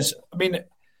ask you this. I mean,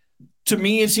 to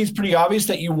me, it seems pretty obvious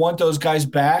that you want those guys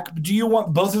back. Do you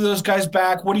want both of those guys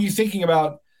back? What are you thinking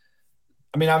about?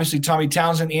 I mean, obviously, Tommy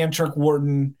Townsend and Turk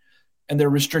Wharton and their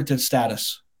restricted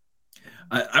status.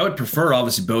 I would prefer,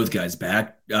 obviously, both guys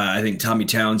back. I think Tommy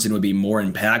Townsend would be more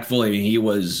impactful. I mean, he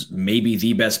was maybe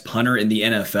the best punter in the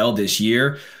NFL this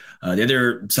year. The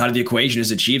other side of the equation is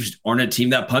the Chiefs aren't a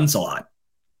team that punts a lot,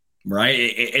 right?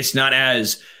 It's not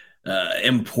as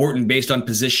important based on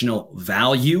positional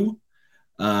value.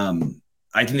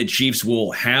 I think the Chiefs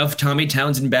will have Tommy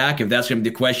Townsend back. If that's going to be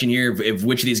the question here, if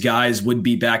which of these guys would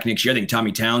be back next year, I think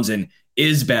Tommy Townsend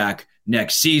is back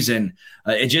next season.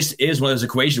 It just is one of those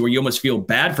equations where you almost feel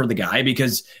bad for the guy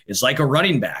because it's like a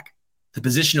running back. The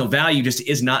positional value just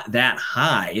is not that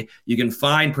high. You can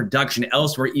find production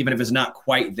elsewhere, even if it's not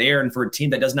quite there. And for a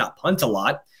team that does not punt a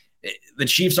lot, the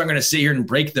Chiefs aren't going to sit here and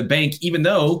break the bank, even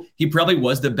though he probably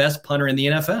was the best punter in the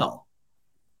NFL.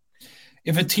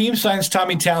 If a team signs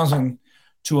Tommy Townsend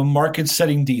to a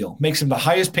market-setting deal, makes him the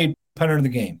highest-paid punter in the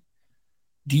game,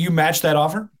 do you match that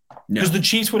offer? No. Because the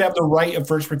Chiefs would have the right of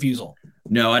first refusal.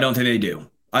 No, I don't think they do.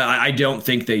 I don't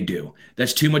think they do.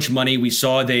 That's too much money. We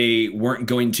saw they weren't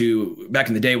going to, back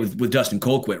in the day with Dustin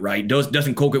Colquitt, right?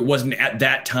 Dustin Colquitt wasn't at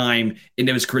that time in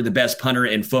his career the best punter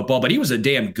in football, but he was a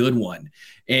damn good one.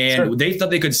 And They thought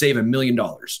they could save $1 million.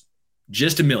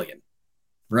 Just $1 million,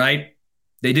 right?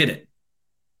 They did it.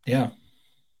 Yeah.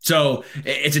 So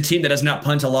it's a team that does not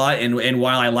punt a lot. And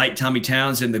while I like Tommy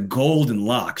Townsend, the golden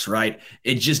locks, right,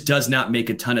 it just does not make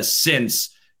a ton of sense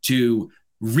to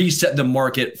reset the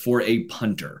market for a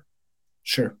punter.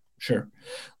 Sure. Let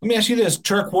me ask you this.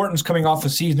 Turk Wharton's coming off a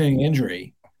season-ending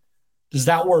injury. Does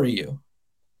that worry you?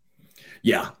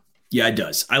 Yeah, it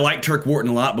does. I like Turk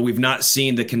Wharton a lot, but we've not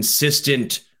seen the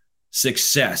consistent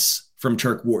success from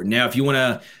Turk Wharton. Now, if you want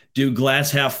to do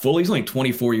glass half full, he's only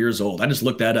 24 years old. I just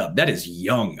looked that up. That is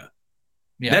young.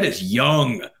 Yeah. That is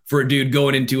young for a dude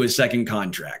going into his second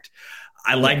contract.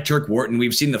 I like Turk Wharton.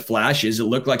 We've seen the flashes. It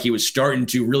looked like he was starting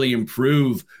to really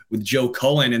improve with Joe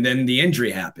Cullen, and then the injury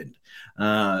happened.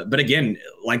 But again,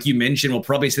 like you mentioned, we'll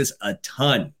probably see this a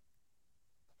ton.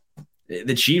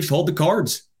 The Chiefs hold the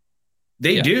cards.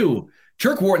 They do.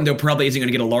 Turk Wharton, though, probably isn't going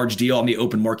to get a large deal on the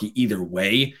open market either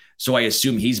way, so I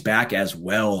assume he's back as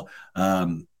well.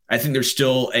 I think there's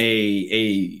still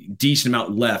a decent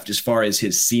amount left as far as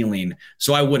his ceiling.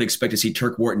 So I would expect to see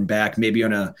Turk Wharton back maybe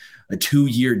on a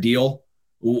 2-year deal,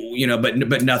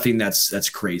 but nothing that's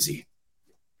crazy.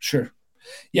 Sure.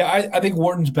 Yeah, I think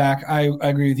Wharton's back. I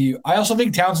agree with you. I also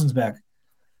think Townsend's back.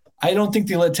 I don't think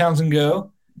they let Townsend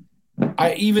go.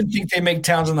 I even think they make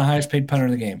Townsend the highest paid punter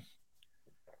in the game.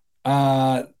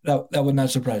 That would not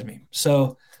surprise me.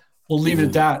 So we'll leave it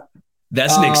at that.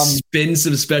 That's an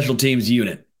expensive special teams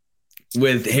unit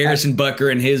with Harrison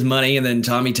Butker and his money, and then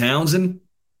Tommy Townsend.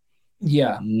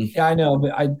 Yeah, I know,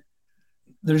 but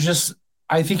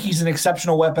I think he's an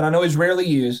exceptional weapon. I know he's rarely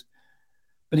used,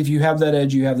 but if you have that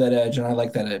edge, you have that edge, and I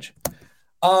like that edge.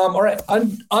 All right,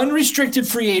 unrestricted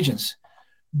free agents,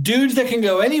 dudes that can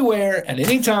go anywhere at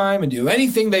any time and do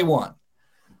anything they want.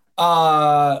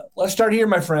 Let's start here,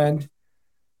 my friend.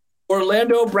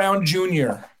 Orlando Brown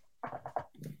Jr.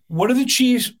 What are the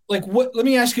Chiefs like? What? Let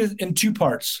me ask you in two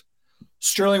parts.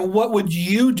 Sterling, what would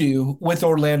you do with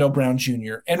Orlando Brown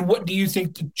Jr., and what do you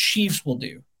think the Chiefs will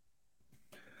do?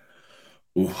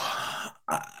 Ooh,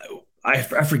 I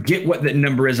forget what that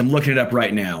number is. I'm looking it up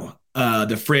right now.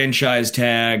 The franchise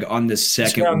tag on the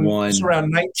second one. It's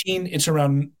around 19. It's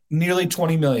around nearly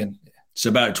 20 million. It's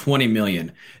about 20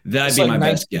 million. That'd be my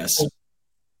best guess.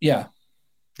 Yeah.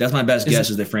 That's my best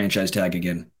guess is the franchise tag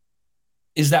again.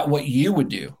 Is that what you would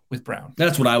do with Brown?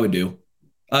 That's what I would do.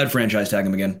 I'd franchise tag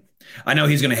him again. I know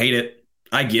he's going to hate it.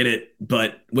 I get it.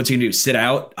 But what's he going to do? Sit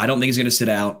out? I don't think he's going to sit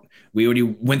out. We already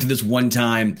went through this one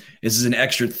time. This is an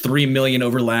extra $3 million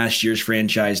over last year's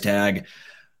franchise tag.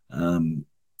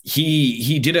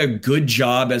 He did a good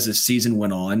job as the season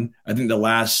went on. I think the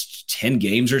last 10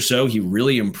 games or so, he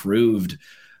really improved.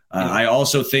 I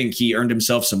also think he earned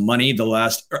himself some money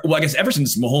I guess ever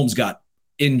since Mahomes got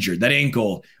injured, that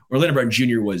ankle, Orlando Brown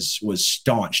Jr. was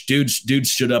staunch. Dude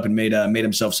stood up and made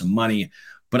himself some money.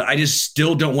 But I just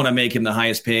still don't want to make him the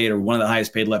highest paid or one of the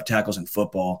highest paid left tackles in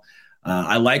football.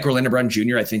 I like Orlando Brown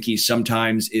Jr. I think he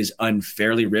sometimes is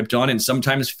unfairly ripped on and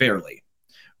sometimes fairly.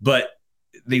 But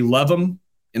they love him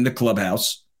in the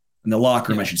clubhouse, in the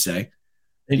locker room, I should say.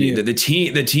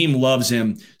 The team loves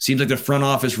him. Seems like the front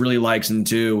office really likes him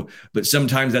too, but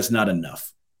sometimes that's not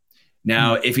enough.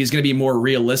 Now, if he's going to be more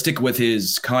realistic with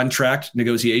his contract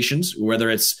negotiations, whether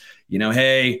it's,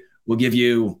 hey, we'll give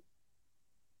you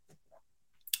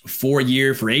 4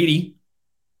 year for 80,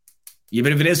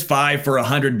 even if it is 5 for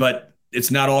 100, but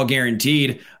it's not all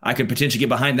guaranteed, I could potentially get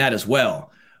behind that as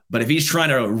well. But if he's trying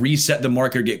to reset the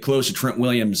market or get close to Trent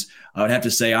Williams, I would have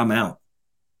to say I'm out.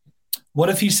 What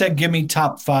if he said, give me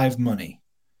top 5 money?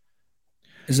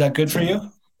 Is that good for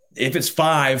you? If it's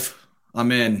 5,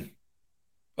 I'm in.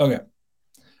 Okay.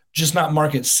 Just not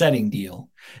market setting deal.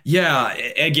 Yeah,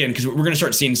 again, because we're going to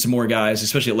start seeing some more guys,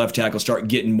 especially at left tackle, start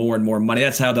getting more and more money.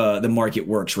 That's how the market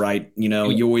works, right?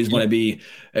 You always want to be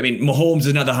 – Mahomes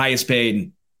is not the highest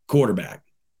paid quarterback,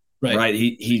 right?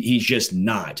 He's just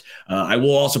not. I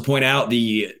will also point out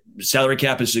the salary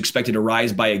cap is expected to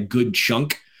rise by a good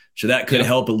chunk, so that could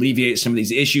help alleviate some of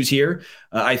these issues here.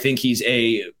 I think he's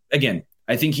a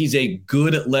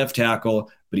good left tackle,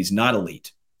 but he's not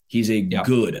elite. He's a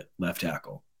good left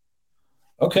tackle.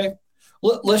 Okay.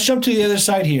 Let's jump to the other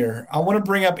side here. I want to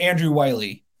bring up Andrew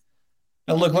Wiley.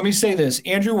 Now, look, let me say this.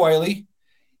 Andrew Wiley,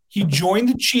 he joined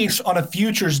the Chiefs on a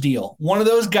futures deal. One of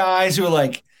those guys who are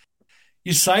like,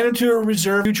 you sign him to a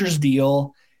reserve futures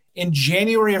deal in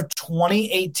January of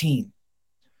 2018.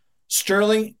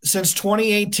 Sterling, since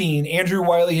 2018, Andrew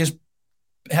Wiley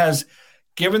has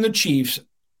given the Chiefs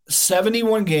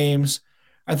 71 games.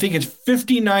 I think it's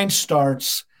 59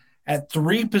 starts at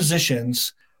 3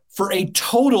 positions for a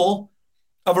total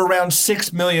of around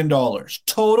 $6 million.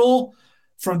 Total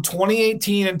from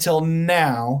 2018 until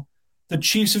now, the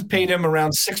Chiefs have paid him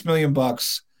around $6 million,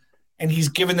 and he's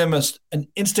given them an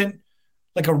instant,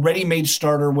 like a ready-made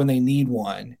starter when they need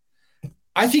one.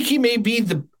 I think he may be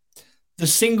the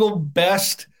single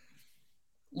best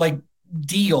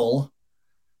deal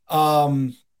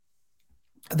that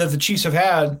the Chiefs have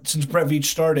had since Brett Veach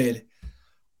started.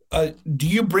 Do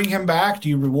you bring him back? Do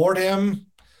you reward him?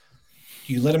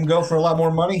 Do you let him go for a lot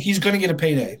more money? He's going to get a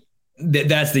payday.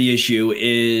 That's the issue,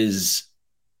 is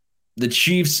the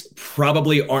Chiefs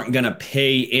probably aren't going to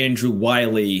pay Andrew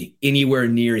Wiley anywhere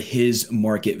near his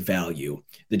market value.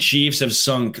 The Chiefs have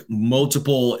sunk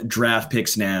multiple draft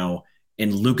picks now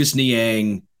in Lucas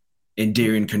Niang and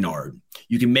Darian Kinnard.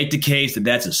 You can make the case that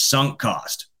that's a sunk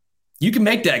cost. You can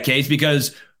make that case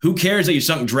because who cares that you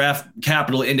sunk draft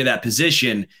capital into that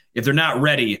position if they're not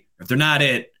ready, if they're not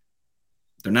it.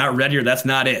 They're not ready or that's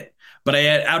not it. But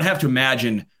I would have to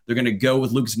imagine they're going to go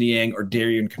with Lucas Niang or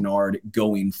Darian Kinnard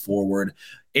going forward.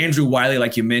 Andrew Wiley,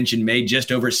 like you mentioned, made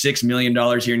just over $6 million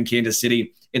here in Kansas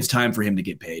City. It's time for him to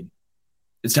get paid.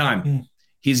 It's time.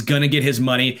 He's going to get his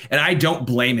money, and I don't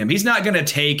blame him. He's not going to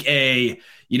take a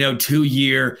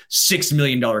 2-year, $6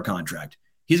 million contract.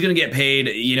 He's going to get paid,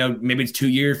 maybe it's 2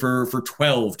 years for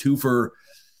 12, 2 for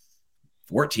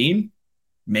 14,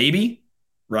 maybe,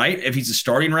 right? If he's a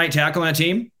starting right tackle on a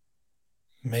team.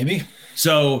 Maybe.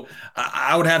 So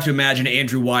I would have to imagine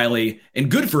Andrew Wiley, and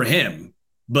good for him,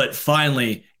 but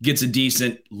finally gets a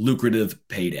decent, lucrative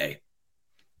payday.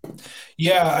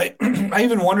 Yeah, I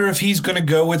even wonder if he's going to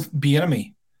go with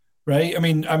Bieniemy, right? I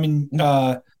mean,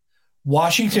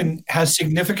 Washington has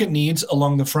significant needs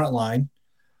along the front line.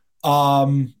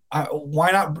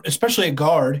 Why not, especially at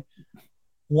guard?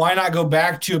 Why not go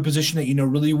back to a position that you know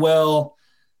really well?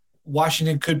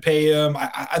 Washington could pay him.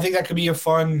 I think that could be a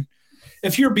fun.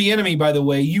 If you're Bieniemy, by the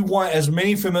way, you want as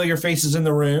many familiar faces in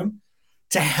the room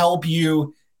to help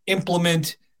you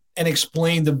implement and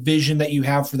explain the vision that you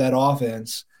have for that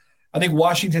offense. I think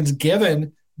Washington's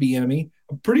given Bieniemy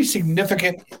a pretty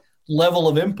significant level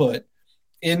of input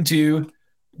into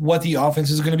what the offense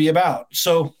is going to be about.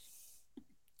 So,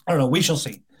 I don't know. We shall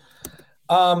see.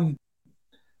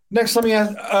 Next, let me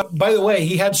ask, by the way,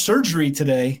 he had surgery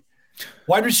today.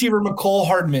 Wide receiver Mecole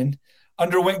Hardman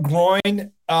underwent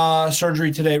groin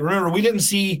surgery today. Remember, we didn't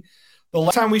see – the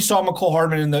last time we saw Mecole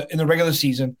Hardman in the regular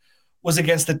season was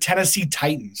against the Tennessee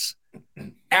Titans.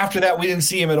 After that, we didn't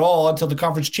see him at all until the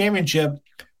conference championship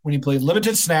when he played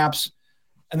limited snaps,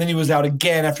 and then he was out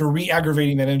again after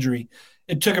re-aggravating that injury.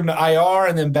 It took him to IR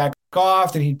and then back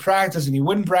off, and he'd practice and he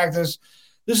wouldn't practice.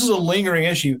 This is a lingering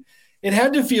issue. It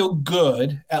had to feel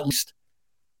good, at least,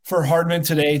 for Hardman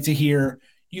today to hear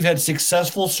you've had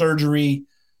successful surgery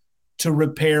to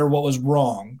repair what was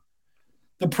wrong.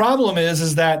 The problem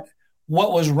is that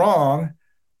what was wrong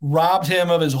robbed him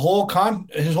of his whole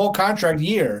contract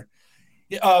year.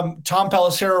 Tom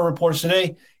Pelissero reports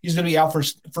today he's going to be out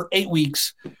for 8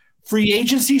 weeks. Free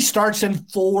agency starts in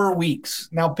 4 weeks.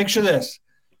 Now, picture this.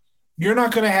 You're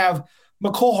not going to have –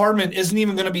 Mecole Hardman isn't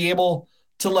even going to be able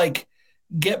to,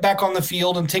 get back on the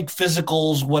field and take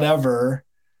physicals, whatever,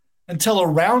 until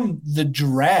around the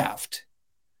draft.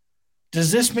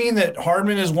 Does this mean that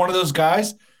Hardman is one of those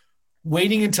guys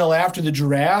waiting until after the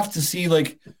draft to see,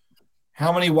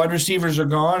 how many wide receivers are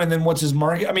gone and then what's his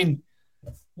market? I mean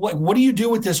 – What do you do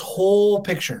with this whole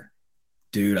picture?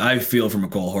 Dude, I feel for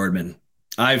Mecole Hardman.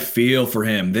 I feel for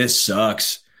him. This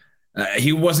sucks.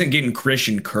 He wasn't getting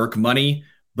Christian Kirk money,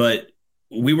 but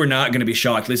we were not going to be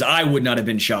shocked. At least I would not have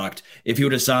been shocked if he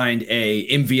would have signed a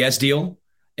MVS deal,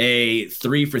 a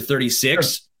 3 for 36,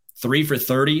 sure. 3 for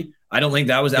 30. I don't think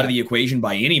that was out of the equation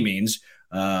by any means.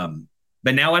 But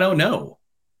now I don't know.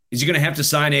 Is he going to have to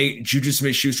sign a Juju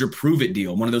Smith-Schuster prove-it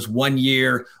deal, one of those 1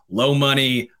 year, low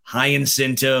money, high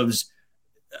incentives?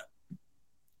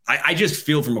 I just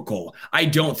feel for Mecole. I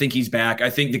don't think he's back. I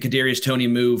think the Kadarius Toney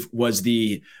move was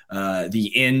the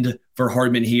end for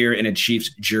Hardman here in a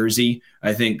Chiefs jersey.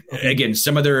 I think, again,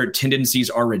 some of their tendencies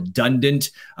are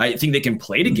redundant. I think they can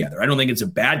play together. I don't think it's a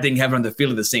bad thing having on the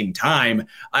field at the same time.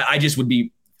 I just would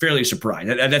be fairly surprised.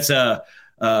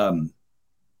 Doesn't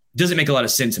make a lot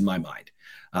of sense in my mind.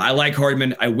 I like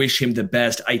Hardman. I wish him the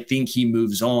best. I think he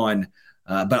moves on.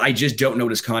 But I just don't know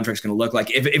what his contract's going to look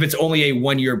like. If it's only a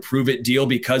 1 year prove-it deal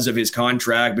because of his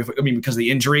contract, because of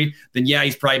the injury, then yeah,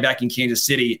 he's probably back in Kansas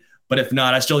City. But if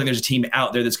not, I still think there's a team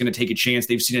out there that's going to take a chance.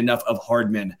 They've seen enough of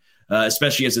Hardman,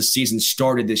 especially as the season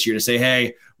started this year, to say,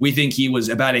 hey, we think he was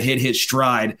about to hit his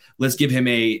stride. Let's give him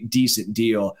a decent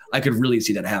deal. I could really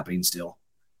see that happening still.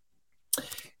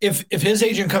 If his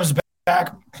agent comes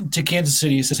back to Kansas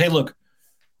City and says, hey, look,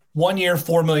 1 year,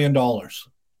 $4 million.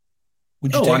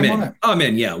 Would you take him on that? I'm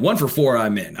in, yeah. 1 for 4,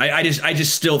 I'm in. I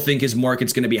just still think his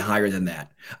market's going to be higher than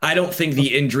that. I don't think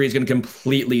the injury is going to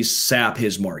completely sap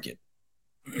his market.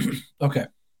 Okay.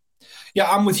 Yeah,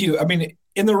 I'm with you. I mean,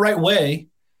 in the right way,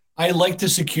 I like the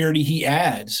security he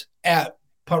adds at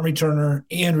punt returner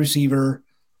and receiver,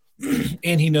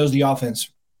 and he knows the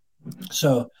offense.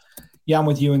 So, yeah, I'm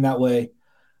with you in that way.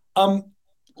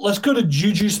 Let's go to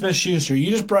Juju Smith-Schuster. You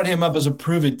just brought him up as a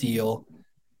prove-it deal.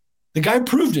 The guy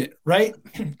proved it, right?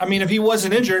 I mean, if he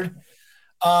wasn't injured,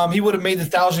 he would have made the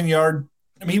 1,000-yard.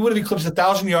 I mean, he would have eclipsed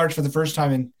 1,000 yards for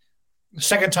the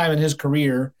second time in his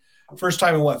career. First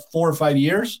time in 4 or 5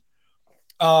 years.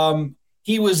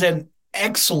 He was an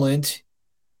excellent,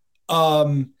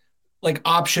 option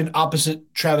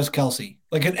opposite Travis Kelce.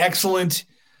 Like an excellent.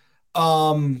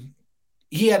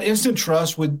 He had instant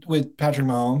trust with Patrick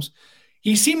Mahomes.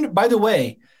 He seemed, by the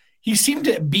way,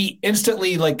 to be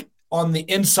instantly on the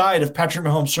inside of Patrick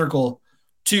Mahomes' circle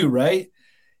too, right?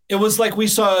 It was like we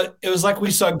saw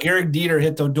Garrett Dieter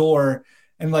hit the door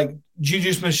and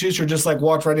Juju Smith-Schuster just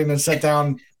walked right in and sat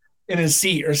down in his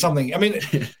seat or something. I mean,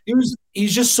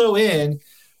 he's just so in.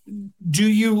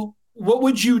 What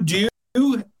would you do,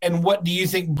 and what do you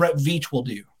think Brett Veach will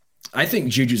do? I think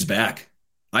Juju's back.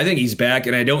 I think he's back,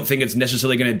 and I don't think it's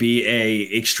necessarily going to be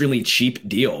a extremely cheap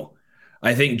deal.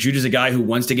 I think Juju's a guy who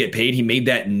wants to get paid. He made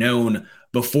that known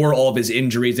before all of his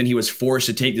injuries, and he was forced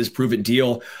to take this prove-it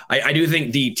deal. I do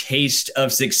think the taste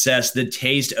of success, the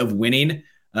taste of winning,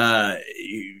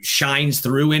 shines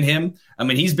through in him. I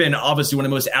mean, he's been obviously one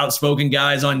of the most outspoken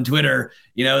guys on Twitter,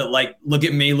 like, look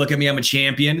at me, I'm a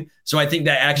champion. So I think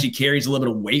that actually carries a little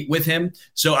bit of weight with him.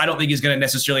 So I don't think he's going to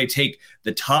necessarily take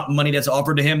the top money that's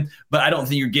offered to him, but I don't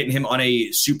think you're getting him on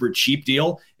a super cheap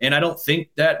deal. And I don't think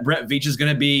that Brett Veach is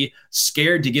going to be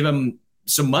scared to give him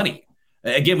some money.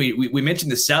 Again, we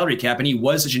mentioned the salary cap, and he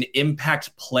was such an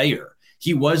impact player.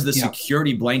 He was the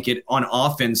security blanket on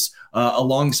offense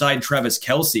alongside Travis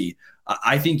Kelce.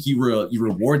 I think you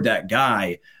reward that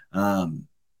guy.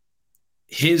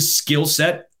 His skill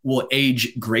set will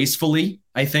age gracefully,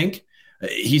 I think.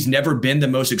 He's never been the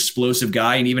most explosive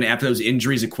guy, and even after those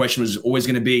injuries, the question was always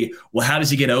going to be, well, how does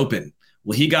he get open?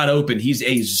 Well, he got open. He's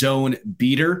a zone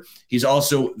beater. He's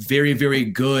also very, very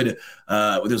good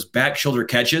with those back shoulder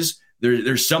catches.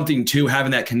 There's something to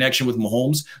having that connection with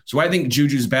Mahomes. So I think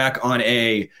Juju's back on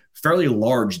a fairly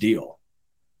large deal.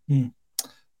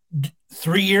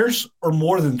 3 years or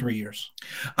more than 3 years?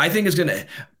 I think it's going to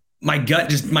 –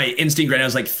 my instinct right now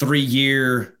is like 3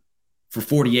 year for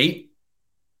 48,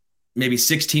 maybe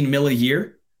 16 mil a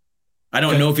year. I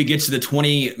don't know if he gets to the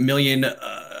 20 million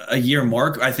a year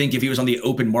mark. I think if he was on the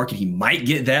open market, he might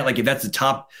get that. Like if that's the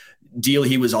top deal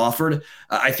he was offered,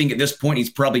 I think at this point he's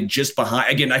probably just behind.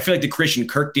 Again, I feel like the Christian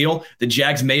Kirk deal, the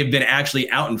Jags may have been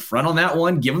actually out in front on that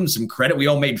one. Give him some credit. We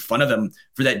all made fun of them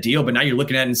for that deal, but now you're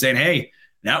looking at it and saying, hey,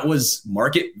 that was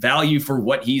market value for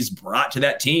what he's brought to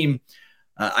that team.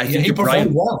 I think you're probably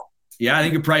well. Yeah, I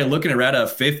think you're probably looking at around a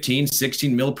 15,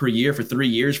 16 mil per year for 3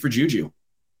 years for Juju.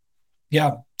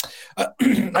 Yeah.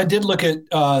 I did look at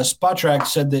SpotTrack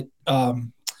said that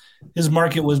his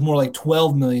market was more like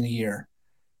 12 million a year.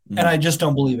 And I just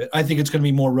don't believe it. I think it's going to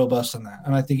be more robust than that.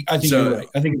 And I think so, you're right.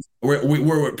 I think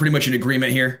we're pretty much in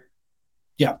agreement here.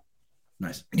 Yeah.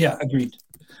 Nice. Yeah, agreed.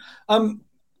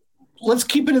 Let's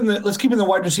keep it in the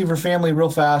wide receiver family real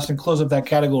fast and close up that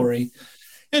category.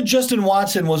 And Justin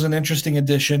Watson was an interesting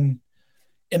addition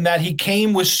in that he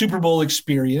came with Super Bowl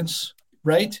experience,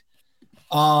 right?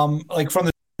 Like from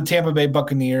the Tampa Bay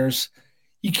Buccaneers.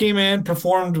 He came in,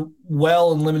 performed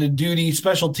well in limited duty,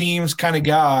 special teams kind of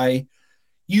guy.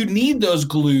 You need those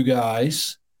glue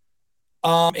guys.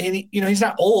 And he's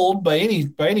not old by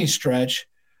any stretch.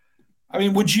 I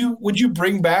mean, would you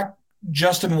bring back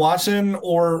Justin Watson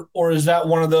or is that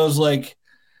one of those like,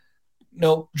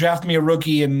 no, draft me a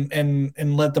rookie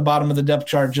and let the bottom of the depth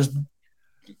chart just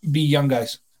be young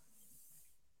guys?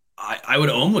 I would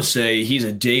almost say he's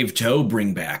a Dave Toub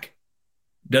bring back.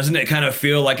 Doesn't it kind of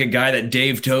feel like a guy that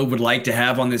Dave Toub would like to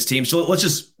have on this team? So let's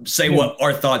just say what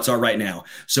our thoughts are right now.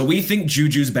 So we think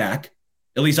Juju's back.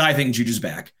 At least I think Juju's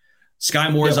back. Sky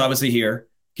Moore is obviously here.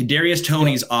 Kadarius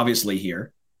Toney's obviously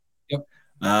here. Yep.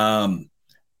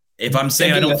 If I'm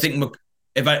saying MVS. I don't think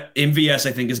MVS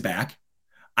I think is back.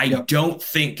 I don't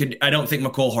think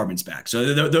Mecole Hardman's back.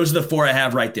 So those are the four I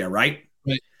have right there, right?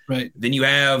 Right. Then you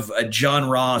have John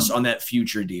Ross on that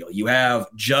future deal. You have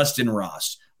Justin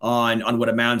Ross on what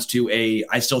amounts to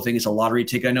I still think it's a lottery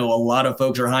ticket. I know a lot of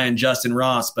folks are high on Justin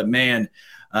Ross, but man,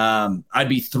 I'd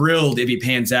be thrilled if he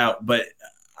pans out, but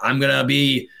I'm going to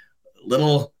be a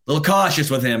little cautious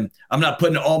with him. I'm not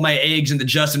putting all my eggs in the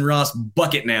Justin Ross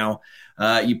bucket now.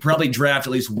 You probably draft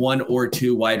at least one or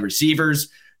two wide receivers.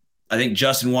 I think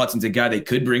Justin Watson's a guy they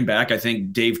could bring back. I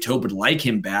think Dave Toub would like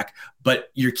him back, but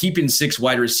you're keeping 6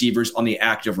 wide receivers on the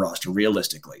active roster,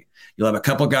 realistically. You'll have a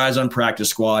couple guys on practice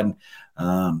squad.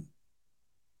 That's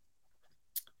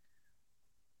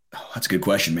a good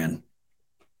question, man.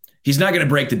 He's not going to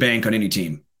break the bank on any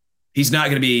team. He's not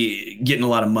going to be getting a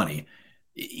lot of money.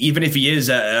 Even if he is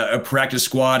a practice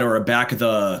squad or a back of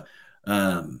the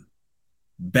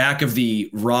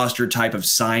roster type of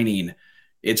signing,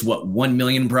 it's what, 1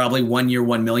 million, probably 1 year,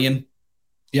 1 million.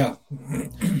 Yeah.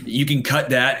 You can cut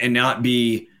that and not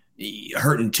be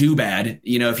hurting too bad.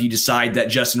 If you decide that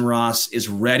Justin Ross is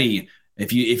ready,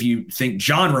 if you think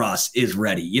John Ross is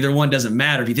ready, either one doesn't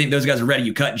matter. If you think those guys are ready,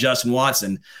 you cut Justin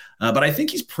Watson. But I think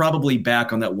he's probably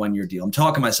back on that 1 year deal. I'm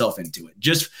talking myself into it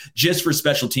just for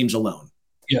special teams alone.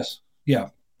 Yes. Yeah.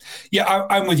 Yeah.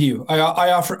 I'm with you.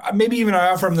 I offer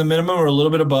him the minimum or a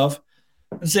little bit above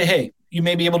and say, hey, you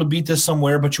may be able to beat this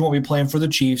somewhere, but you won't be playing for the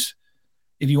Chiefs.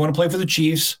 If you want to play for the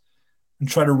Chiefs and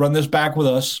try to run this back with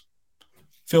us,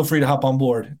 feel free to hop on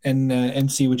board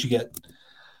and see what you get.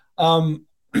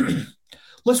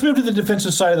 Let's move to the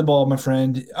defensive side of the ball, my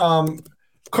friend.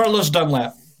 Carlos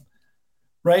Dunlap.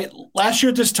 right? Last year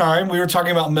at this time, we were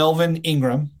talking about Melvin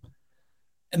Ingram.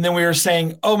 And then we were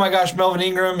saying, oh my gosh, Melvin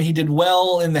Ingram, he did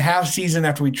well in the half season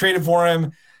after we traded for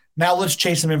him. Now let's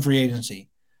chase him in free agency.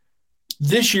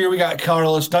 This year we got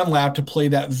Carlos Dunlap to play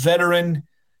that veteran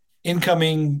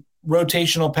incoming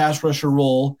rotational pass rusher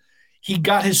role. He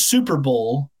got his Super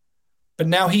Bowl, but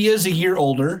now he is a year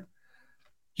older.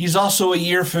 He's also a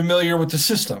year familiar with the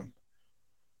system.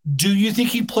 Do you think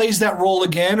he plays that role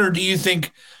again, or do you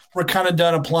think we're kind of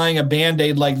done applying a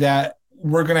Band-Aid like that?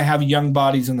 We're going to have young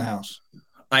bodies in the house.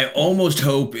 I almost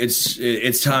hope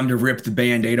it's time to rip the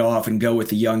Band-Aid off and go with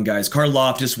the young guys.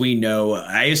 Karlaftis, we know.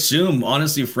 I assume,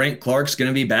 honestly, Frank Clark's going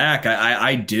to be back.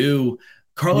 I do.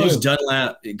 Carlos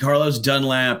Dunlap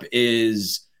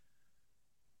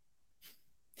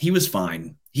he was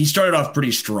fine. He started off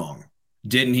pretty strong,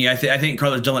 didn't he? I think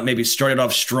Carlos Dunlap maybe started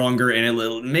off stronger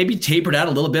and maybe tapered out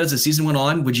a little bit as the season went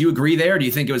on. Would you agree there? Or do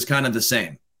you think it was kind of the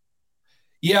same?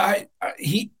 Yeah,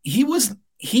 he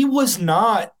was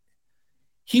not.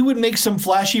 He would make some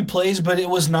flashy plays, but it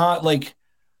was not like,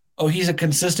 oh, he's a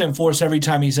consistent force every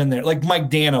time he's in there, like Mike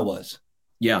Dana was.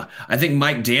 Yeah, I think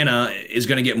Mike Dana is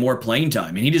going to get more playing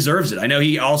time, and he deserves it. I know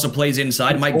he also plays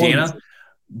inside Mike Dana,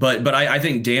 but I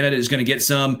think Dana is going to get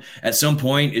some at some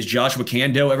point. Is Joshua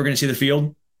Kando ever going to see the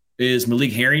field? Is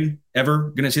Malik Herring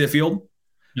ever going to see the field?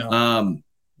 No.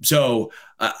 So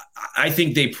I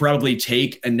think they probably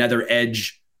take another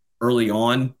edge early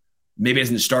on. Maybe it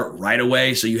doesn't start right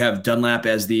away. So you have Dunlap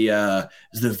as the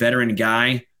veteran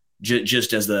guy,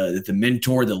 just as the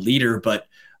mentor, the leader. But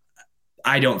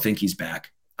I don't think he's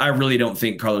back. I really don't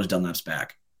think Carlos Dunlap's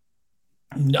back.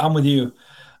 I'm with you.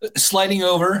 Sliding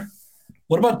over.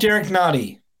 What about Derek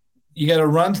Nottie? You got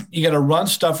a run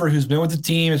stuffer who's been with the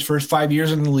team his first 5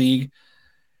 years in the league.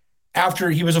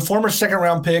 After he was a former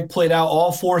second-round pick, played out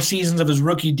all 4 seasons of his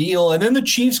rookie deal, and then the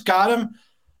Chiefs got him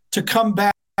to come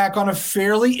back on a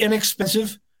fairly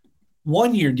inexpensive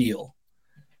 1-year deal.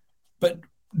 But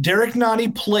Derek Nottie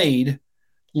played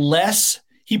less.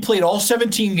 He played all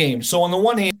 17 games. So on the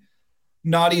one hand,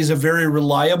 Nottie is a very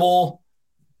reliable.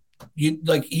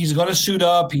 He's going to suit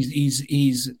up.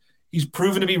 He's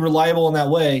proven to be reliable in that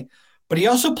way. But he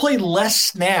also played less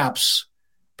snaps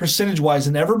percentage-wise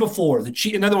than ever before.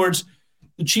 In other words,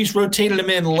 the Chiefs rotated him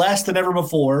in less than ever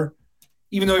before,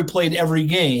 even though he played every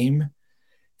game.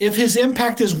 If his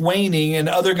impact is waning and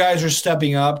other guys are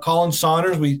stepping up, Colin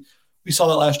Saunders, we saw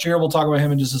that last year. We'll talk about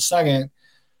him in just a second.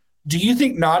 Do you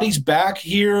think Nottie's back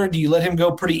here? Do you let him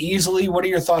go pretty easily? What are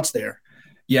your thoughts there?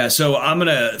 Yeah, so I'm going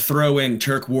to throw in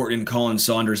Turk Wharton and Colin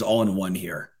Saunders all in one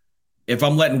here. If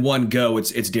I'm letting one go,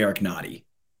 it's Derek Nottie.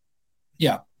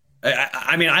 Yeah.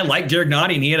 I mean, I like Derek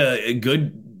Nottie, and he had a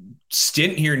good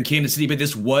stint here in Kansas City, but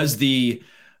this was the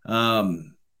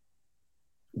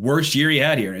worst year he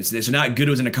had here. It's not good.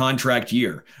 It was in a contract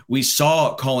year. We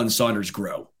saw Colin Saunders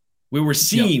grow. We were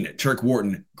seeing Turk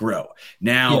Wharton grow.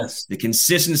 Now, The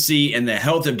consistency and the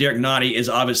health of Derek Nottie is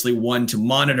obviously one to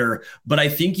monitor, but I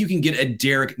think you can get a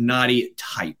Derek Nottie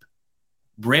type.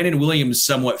 Brandon Williams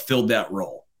somewhat filled that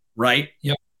role, right?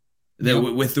 Yep.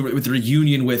 With the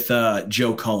reunion with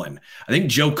Joe Cullen. I think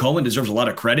Joe Cullen deserves a lot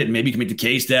of credit, and maybe you can make the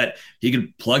case that he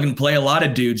could plug and play a lot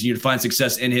of dudes and you'd find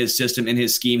success in his system, in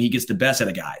his scheme. He gets the best out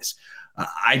of guys.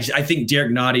 I think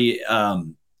Derek Nottie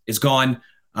is gone.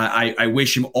 I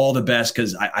wish him all the best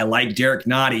because I like Derek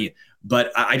Nottie,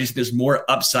 but I just there's more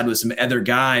upside with some other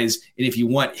guys. And if you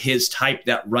want his type,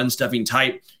 that run stuffing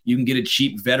type, you can get a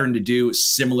cheap veteran to do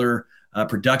similar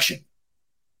production.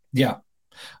 Yeah.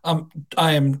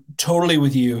 I am totally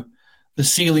with you. The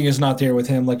ceiling is not there with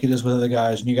him like it is with other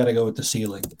guys, and you got to go with the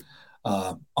ceiling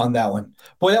on that one.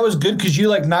 Boy, that was good because you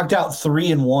knocked out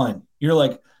 3 in 1. You're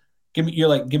like, give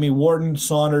me Wharton,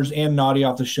 Saunders, and Nottie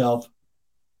off the shelf.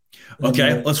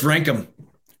 Okay, let's rank them.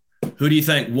 Who do you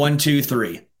think? 1, 2,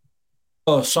 3.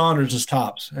 Oh, Saunders is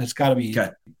tops. It's got to be.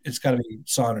 Okay. It's got to be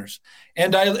Saunders.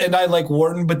 And I like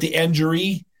Wharton, but the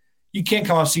injury, you can't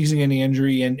come off season any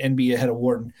injury and be ahead of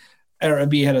Wharton. Or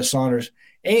be ahead of Saunders.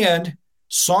 And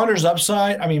Saunders'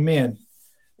 upside, I mean, man,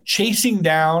 chasing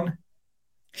down.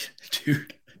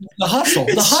 Dude. The hustle.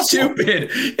 The hustle. Stupid.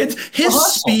 It's his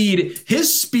speed.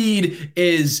 His speed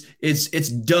is it's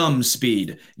dumb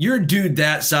speed. You're a dude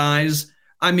that size.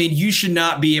 I mean, you should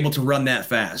not be able to run that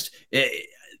fast.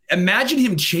 Imagine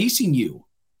him chasing you.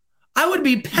 I would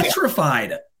be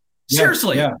petrified. Yeah.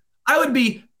 Seriously. Yeah. I would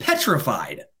be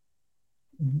petrified.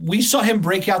 We saw him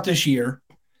break out this year.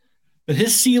 But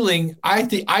his ceiling, I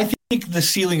think the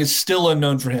ceiling is still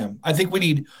unknown for him. I think we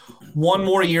need one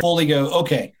more year to fully go,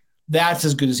 okay, that's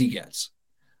as good as he gets.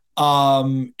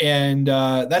 And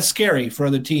that's scary for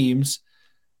other teams.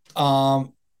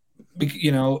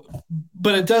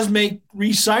 but it does make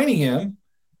re-signing him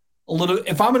a little.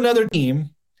 If I'm another team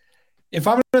and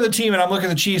I'm looking at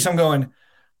the Chiefs, I'm going,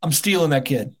 I'm stealing that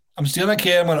kid. I'm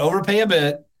going to overpay a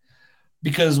bit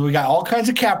because we got all kinds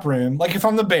of cap room. Like if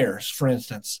I'm the Bears, for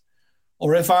instance,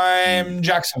 or if I'm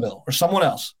Jacksonville or someone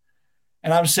else,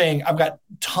 and I'm saying I've got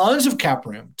tons of cap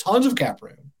room.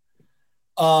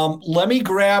 Let me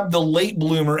grab the late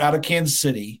bloomer out of Kansas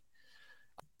City.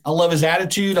 I love his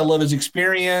attitude. I love his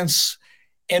experience.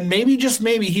 And maybe, just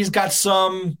maybe, he's got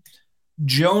some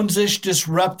Jones-ish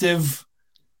disruptive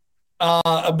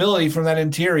ability from that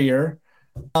interior.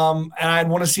 And I'd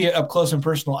want to see it up close and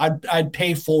personal. I'd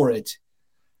pay for it.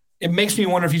 It makes me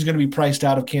wonder if he's going to be priced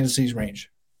out of Kansas City's range.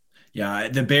 Yeah,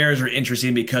 the Bears are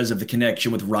interesting because of the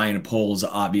connection with Ryan Poles,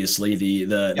 obviously,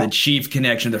 the chief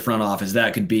connection to the front office.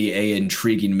 That could be an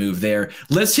intriguing move there.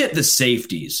 Let's hit the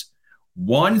safeties.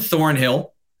 Juan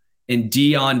Thornhill and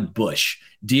Deon Bush.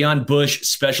 Deon Bush,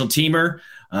 special teamer.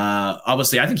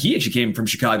 Obviously, I think he actually came from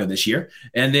Chicago this year.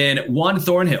 And then Juan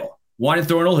Thornhill,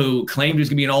 who claimed he was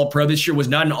going to be an All-Pro this year, was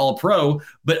not an All-Pro,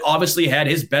 but obviously had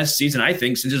his best season, I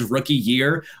think, since his rookie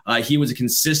year. He was a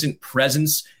consistent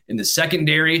presence in the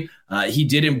secondary. He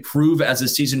did improve as the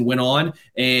season went on.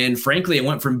 And frankly, it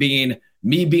went from being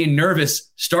nervous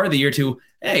start of the year to,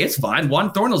 hey, it's fine.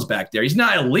 Juan Thornhill's back there. He's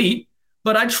not elite,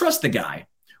 but I trust the guy.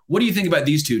 What do you think about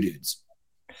these two dudes?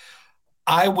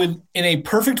 I would, in a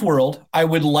perfect world, I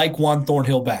would like Juan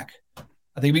Thornhill back. I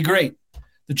think it'd be great.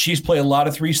 The Chiefs play a lot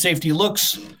of 3 safety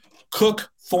looks. Cook,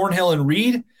 Thornhill, and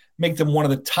Reed make them one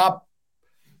of the top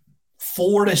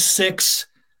 4 to 6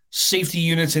 safety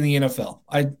units in the NFL.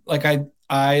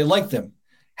 I like them.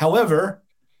 However,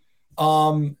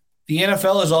 the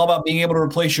NFL is all about being able to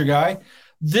replace your guy.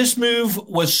 This move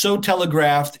was so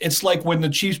telegraphed. It's like when the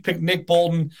Chiefs picked Nick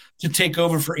Bolton to take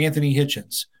over for Anthony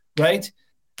Hitchens, right?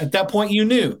 At that point, you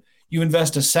knew you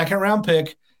invest a second-round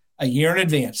pick a year in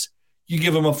advance. You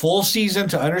give him a full season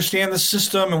to understand the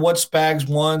system and what Spags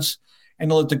wants,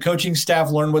 and to let the coaching staff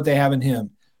learn what they have in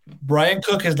him. Brian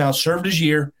Cook has now served his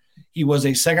year. He was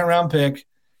a second-round pick.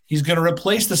 He's going to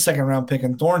replace the second-round pick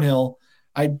in Thornhill.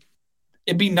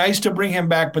 It'd be nice to bring him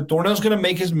back, but Thornhill's going to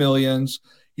make his millions.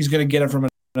 He's going to get it from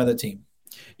another team.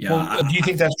 Yeah. Well, do you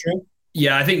think that's true?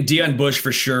 Yeah, I think Deon Bush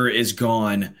for sure is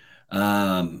gone.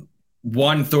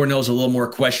 Juan Thornhill is a little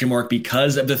more question mark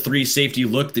because of the 3 safety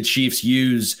look the Chiefs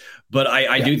use. But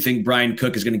I do think Brian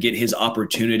Cook is going to get his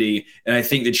opportunity. And I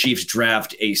think the Chiefs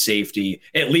draft a safety,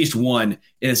 at least one,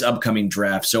 in this upcoming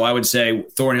draft. So I would say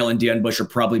Thornhill and Deon Bush are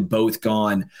probably both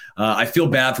gone. I feel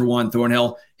bad for Juan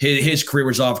Thornhill. His career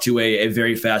was off to a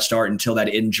very fast start until that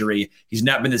injury. He's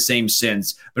not been the same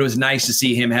since, but it was nice to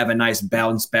see him have a nice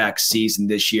bounce back season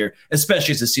this year,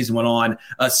 especially as the season went on.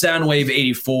 Soundwave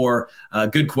 84,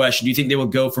 good question. Do you think they will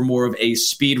go for more of a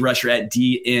speed rusher at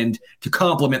D end to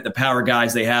complement the power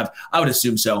guys they have? I would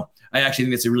assume so. I actually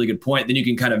think that's a really good point. Then you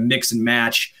can kind of mix and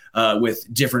match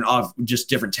with different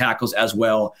tackles as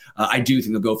well. I do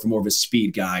think they'll go for more of a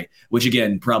speed guy, which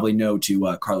again, probably no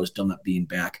to Carlos Dunlap being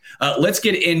back. Let's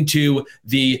get into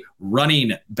the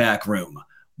running back room.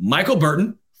 Michael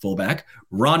Burton, fullback,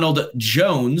 Ronald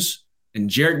Jones, and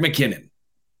Jerick McKinnon.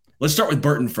 Let's start with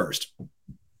Burton first.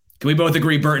 Can we both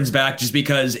agree Burton's back just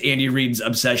because Andy Reid's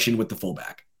obsession with the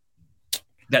fullback?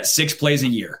 That's 6 plays a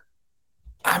year.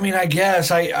 I mean, I guess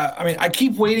I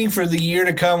keep waiting for the year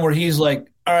to come where he's like,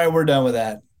 all right, we're done with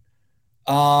that.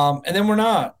 And then we're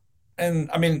not. And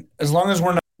I mean, as long as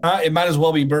we're not, it might as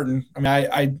well be Burton. I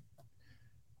mean,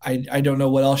 I don't know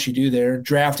what else you do there.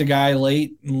 Draft a guy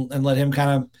late and let him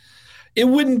kind of – it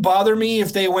wouldn't bother me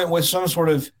if they went with some sort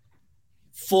of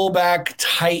fullback,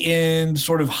 tight end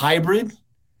sort of hybrid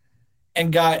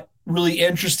and got really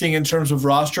interesting in terms of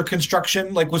roster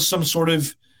construction, like with some sort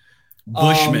of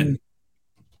Bushman.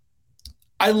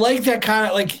 I like that kind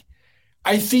of like –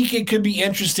 I think it could be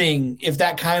interesting if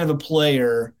that kind of a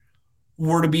player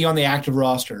were to be on the active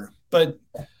roster. But,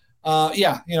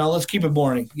 let's keep it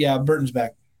boring. Yeah, Burton's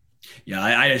back. Yeah,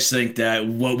 I just think that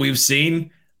what we've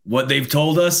seen, what they've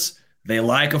told us, they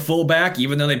like a fullback,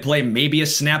 even though they play maybe a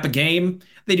snap a game.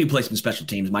 They do play some special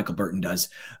teams. Michael Burton does.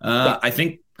 I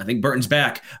think Burton's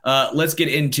back. Let's get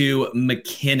into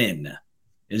McKinnon.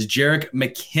 Is Jerick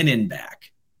McKinnon back?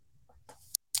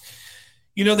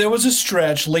 You know, there was a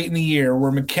stretch late in the year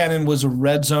where McKinnon was a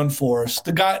red zone force.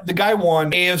 The guy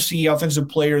won AFC Offensive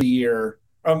Player of the Year.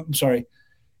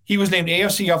 He was named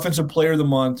AFC Offensive Player of the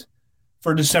Month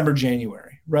for December,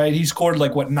 January, right? He scored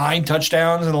 9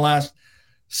 touchdowns in the last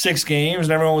 6 games,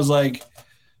 and everyone was like,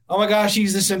 oh my gosh,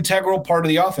 he's this integral part of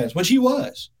the offense, which he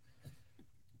was.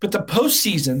 But the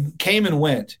postseason came and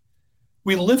went.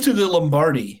 We lifted the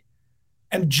Lombardi,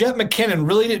 And Jet McKinnon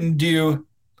really didn't do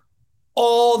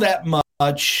all that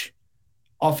much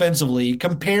offensively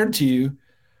compared to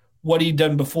what he'd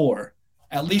done before,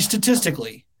 at least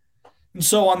statistically. And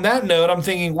so on that note, I'm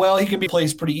thinking, well, he can be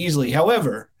replaced pretty easily.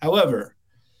 However,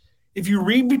 if you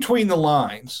read between the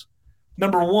lines,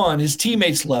 number one, his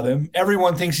teammates love him.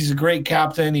 Everyone thinks he's a great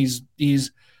captain.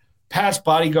 He's Pat's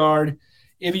bodyguard.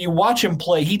 If you watch him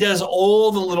play, he does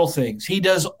all the little things.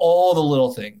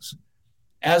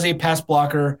 As a pass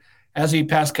blocker, as a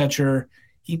pass catcher,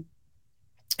 he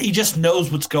just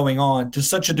knows what's going on to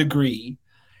such a degree.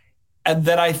 And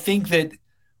that I think that,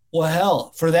 well,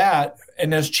 hell, for that,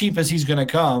 and as cheap as he's going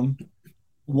to come,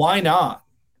 why not,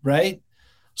 right?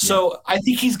 So I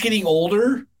think he's getting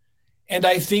older, and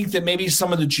I think that maybe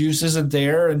some of the juice isn't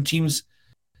there, and teams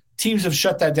have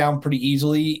shut that down pretty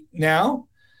easily now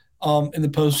in the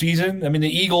postseason. I mean, the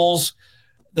Eagles,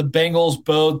 the Bengals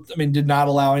both, did not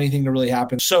allow anything to really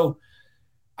happen. So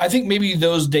I think maybe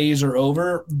those days are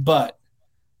over, but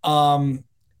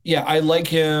I like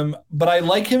him, but I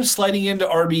like him sliding into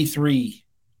RB3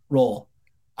 role.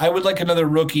 I would like another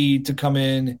rookie to come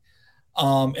in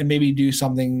and maybe do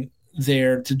something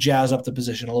there to jazz up the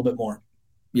position a little bit more.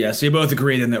 Yeah, so you both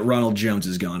agree then that Ronald Jones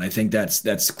is gone. I think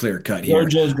that's clear cut here.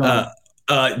 Jerick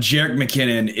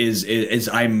McKinnon is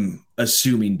I'm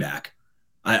assuming back.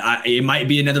 It might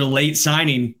be another late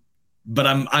signing, but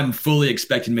I'm fully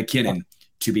expecting McKinnon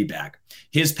to be back.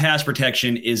 His pass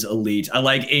protection is elite. I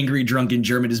like angry drunken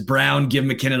German. Does Brown give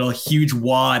McKinnon a huge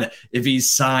wad if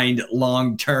he's signed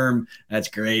long term? That's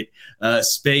great.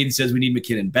 Spade says we need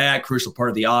McKinnon back. Crucial part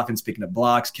of the offense, picking up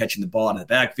blocks, catching the ball out of the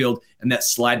backfield, and that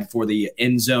slide before the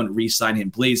end zone. Re-sign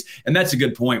him, please. And that's a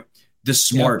good point. The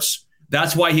smarts.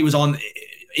 That's why he was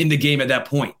in the game at that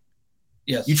point.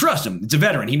 Yes. You trust him. It's a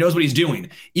veteran. He knows what he's doing.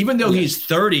 Even though he's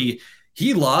 30,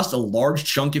 he lost a large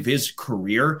chunk of his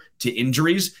career to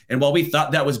injuries. And while we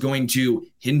thought that was going to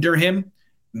hinder him,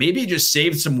 maybe it just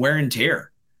saved some wear and tear.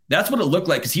 That's what it looked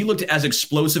like, because he looked as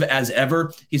explosive as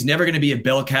ever. He's never going to be a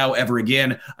bell cow ever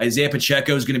again. Isaiah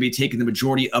Pacheco is going to be taking the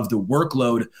majority of the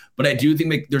workload, but I do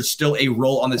think there's still a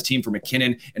role on this team for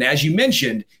McKinnon. And as you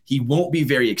mentioned, he won't be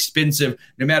very expensive,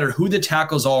 no matter who the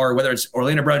tackles are, whether it's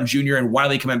Orlando Brown Jr. and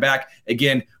Wiley coming back.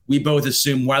 Again, we both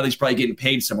assume Wiley's probably getting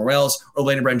paid somewhere else.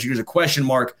 Orlando Brown Jr. is a question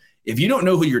mark. If you don't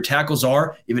know who your tackles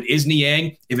are, if it is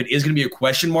Niang, if it is going to be a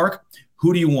question mark,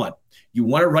 who do you want? You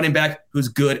want a running back who's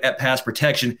good at pass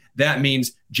protection. That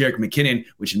means Jerick McKinnon,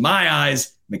 which in my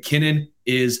eyes, McKinnon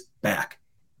is back.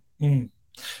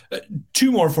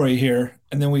 Two more for you here,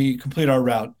 and then we complete our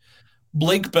route.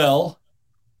 Blake Bell,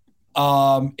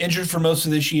 injured for most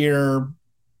of this year,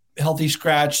 healthy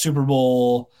scratch, Super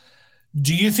Bowl.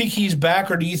 Do you think he's back,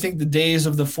 or do you think the days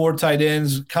of the 4 tight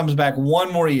ends comes back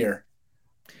one more year?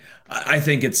 I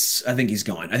think he's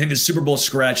gone. I think the Super Bowl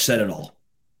scratch said it all.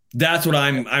 That's what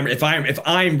if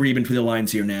I'm reading between the lines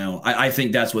here now, I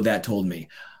think that's what that told me.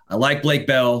 I like Blake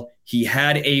Bell. He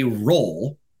had a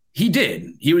role. He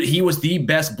did. He was the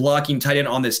best blocking tight end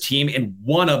on this team and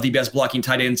one of the best blocking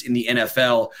tight ends in the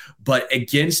NFL. But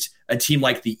against a team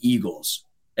like the Eagles,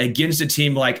 against a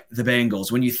team like the Bengals,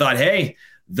 when you thought, hey,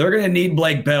 they're going to need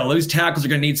Blake Bell, those tackles are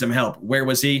going to need some help. Where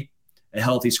was he? A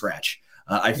healthy scratch.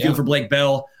 I feel for Blake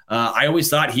Bell. I always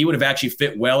thought he would have actually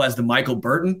fit well as the Michael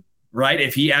Burton, right?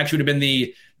 If he actually would have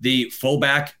been the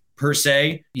fullback per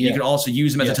se, you could also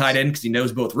use him as a tight end because he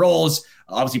knows both roles.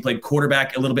 Obviously played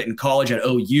quarterback a little bit in college at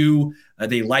OU.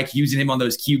 They like using him on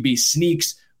those QB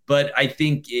sneaks, but I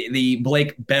think the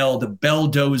Blake Bell, the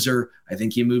Belldozer, I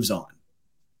think he moves on.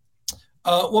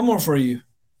 One more for you.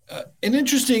 An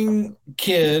interesting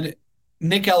kid,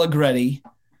 Nick Allegretti,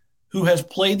 who has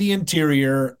played the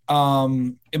interior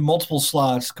in multiple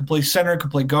slots, can play center, can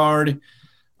play guard,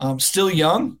 still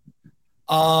young.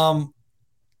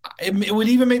 It would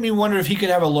even make me wonder if he could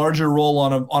have a larger role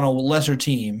on a lesser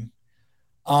team.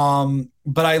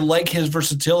 But I like his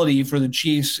versatility for the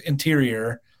Chiefs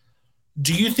interior.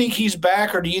 Do you think he's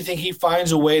back, or do you think he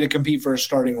finds a way to compete for a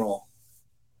starting role?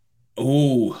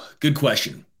 Oh, good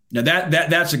question. Now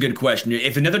that's a good question.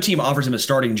 If another team offers him a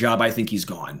starting job, I think he's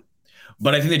gone.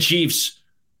 But I think the Chiefs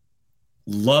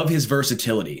love his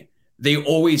versatility. They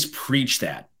always preach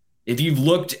that. If you've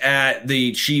looked at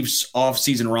the Chiefs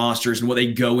offseason rosters and what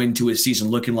they go into a season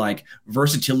looking like,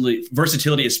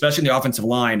 versatility, especially in the offensive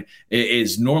line,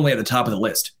 is normally at the top of the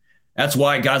list. That's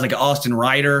why guys like Austin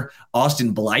Ryder,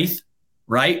 Austin Blythe,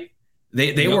 right?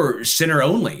 They were center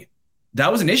only.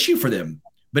 That was an issue for them.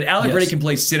 But Allegretti can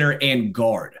play center and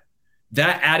guard.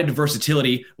 That added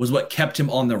versatility was what kept him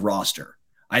on the roster.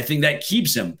 I think that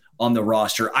keeps him on the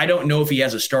roster. I don't know if he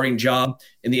has a starting job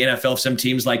in the NFL. Some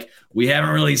teams, like, we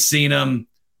haven't really seen him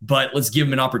but let's give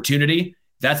him an opportunity.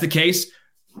 If that's the case,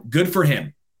 good for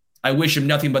him. I wish him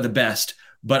nothing but the best.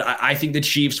 But I think the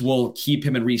Chiefs will keep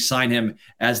him and re-sign him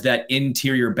as that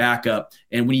interior backup.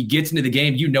 And when he gets into the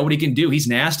game, you know what he can do. He's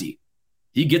nasty.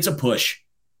 He gets a push.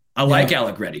 I like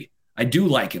Allegretti. I do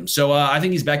like him. So I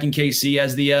think he's back in KC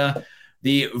as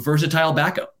the versatile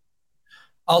backup.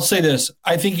 I'll say this.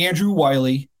 I think Andrew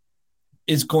Wiley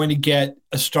is going to get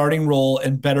a starting role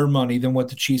and better money than what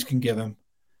the Chiefs can give him.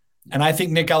 And I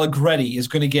think Nick Allegretti is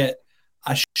going to get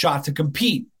a shot to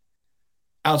compete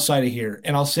outside of here.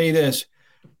 And I'll say this.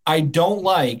 I don't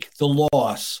like the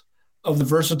loss of the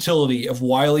versatility of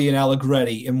Wiley and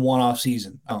Allegretti in one off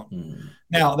season.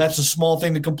 Now, that's a small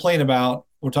thing to complain about.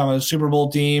 We're talking about a Super Bowl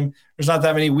team. There's not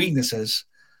that many weaknesses.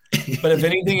 But if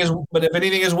anything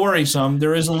is worrisome,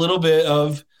 there is a little bit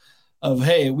of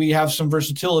hey, we have some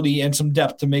versatility and some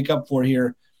depth to make up for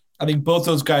here. I think both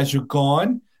those guys are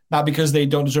gone, not because they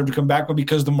don't deserve to come back, but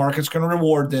because the market's going to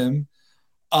reward them.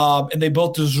 And they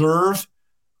both deserve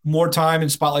more time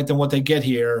and spotlight than what they get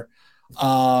here.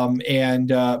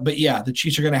 But yeah, the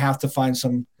Chiefs are going to have to find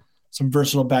some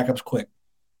versatile backups quick.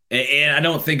 And I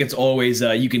don't think it's always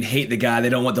you can hate the guy. They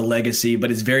don't want the legacy, but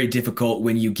it's very difficult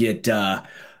when you get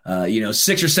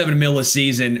 6 or 7 mil a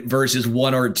season versus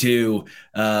 1 or 2.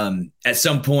 At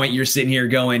some point, you're sitting here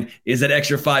going, "Is that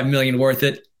extra $5 million worth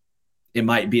it?" It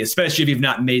might be, especially if you've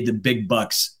not made the big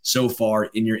bucks so far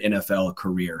in your NFL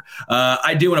career.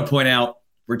 I do want to point out,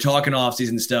 we're talking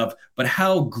offseason stuff, but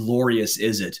how glorious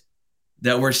is it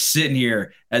that we're sitting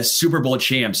here as Super Bowl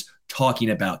champs talking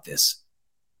about this?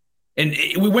 And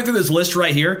we went through this list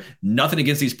right here. Nothing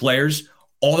against these players.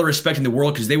 All the respect in the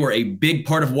world because they were a big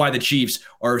part of why the Chiefs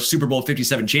are Super Bowl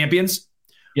 57 champions.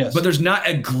 Yes. But there's not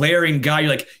a glaring guy. You're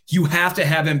like, you have to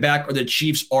have him back or the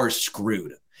Chiefs are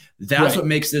screwed. That's what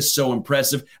makes this so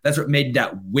impressive. That's what made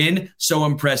that win so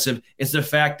impressive. It's the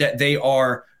fact that they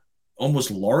are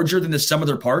almost larger than the sum of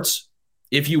their parts,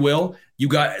 if you will. You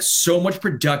got so much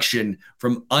production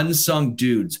from unsung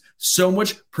dudes, so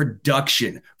much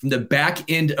production from the back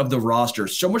end of the roster,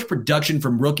 so much production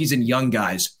from rookies and young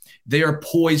guys. They are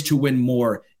poised to win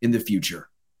more in the future.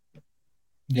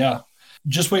 Yeah.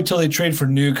 Just wait till they trade for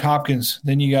Nuke Hopkins.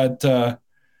 Then you got a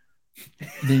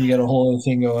whole other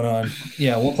thing going on.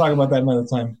 Yeah, we'll talk about that another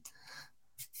time.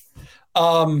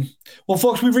 Well,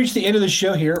 folks, we've reached the end of the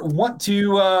show here.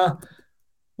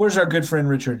 Where's our good friend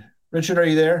Richard? Richard, are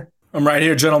you there? I'm right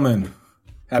here, gentlemen.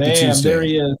 Happy Tuesday. There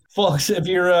he is. Folks, if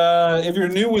you're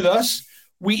new with us,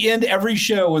 we end every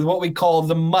show with what we call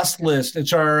the must list.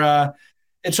 It's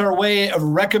our way of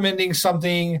recommending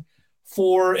something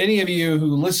for any of you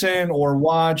who listen or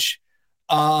watch.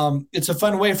 It's a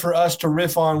fun way for us to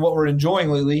riff on what we're enjoying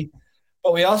lately,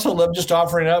 but we also love just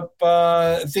offering up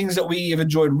things that we have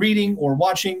enjoyed reading or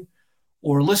watching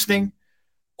or listening,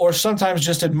 or sometimes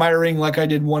just admiring, like I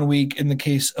did one week in the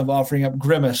case of offering up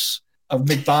Grimace of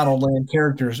McDonald Land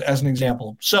characters as an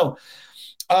example. So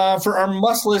for our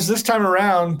must list this time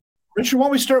around, Richard, why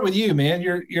don't we start with you, man?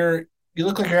 You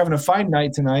look like you're having a fine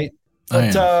night tonight.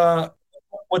 But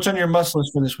what's on your must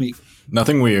list for this week?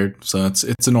 Nothing weird. So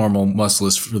it's a normal must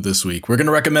list for this week. We're going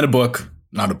to recommend a book.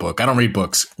 Not a book. I don't read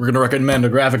books. We're going to recommend a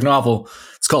graphic novel.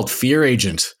 It's called Fear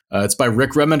Agent. It's by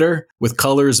Rick Remender with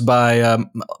colors by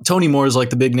Tony Moore's like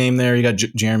the big name there. You got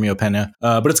Jeremy Opena.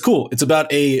 But it's cool. It's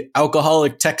about a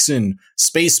alcoholic Texan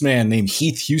spaceman named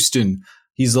Heath Houston.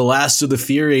 He's the last of the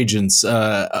Fear Agents,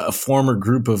 a former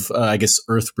group of,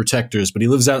 Earth protectors, but he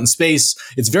lives out in space.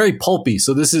 It's very pulpy.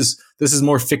 So this is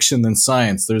more fiction than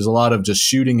science. There's a lot of just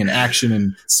shooting and action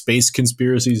and space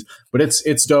conspiracies, but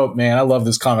it's dope, man. I love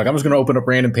this comic. I'm just going to open up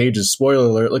random pages. Spoiler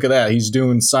alert. Look at that. He's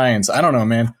doing science. I don't know,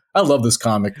 man. I love this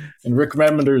comic. And Rick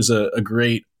Remender is a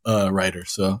great writer.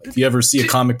 So if you ever see a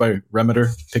comic by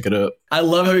Remender, pick it up. I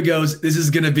love how he goes, this is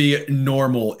going to be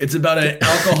normal. It's about an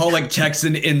alcoholic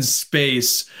Texan in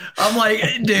space. I'm like,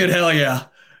 dude, hell yeah.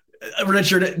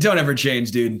 Richard, don't ever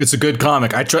change, dude. It's a good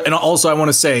comic. And also I want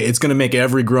to say it's going to make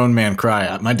every grown man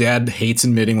cry. My dad hates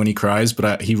admitting when he cries,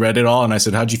 but he read it all. And I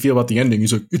said, how'd you feel about the ending?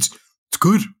 He's like, it's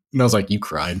good. And I was like, you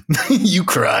cried. You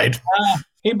cried.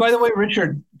 Hey, by the way,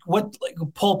 Richard, what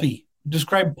pulpy?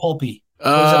 Describe pulpy.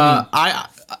 I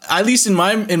at least in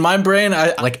my brain,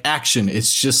 I like action.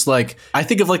 It's just like, I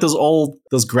think of like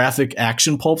those graphic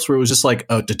action pulps where it was just like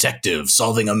a detective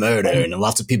solving a murder and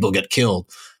lots of people get killed.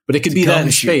 But it could be that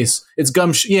in space. It's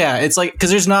yeah. It's like, cause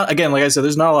there's not, again, like I said,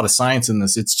 there's not a lot of science in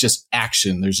this. It's just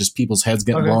action. There's just people's heads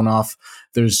getting blown off.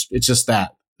 It's just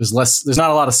that there's not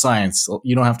a lot of science.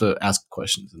 You don't have to ask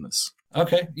questions in this.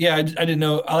 Okay. Yeah. I didn't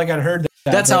know. I'd heard that.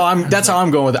 That's how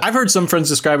I'm going with it. I've heard some friends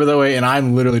describe it that way, and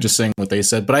I'm literally just saying what they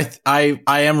said. But I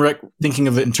am thinking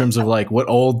of it in terms of like what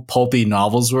old pulpy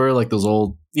novels were, like those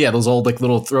old like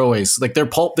little throwaways. Like they're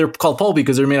called pulpy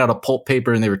because they're made out of pulp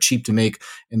paper and they were cheap to make,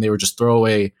 and they were just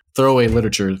throwaway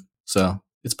literature. So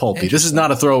it's pulpy. This is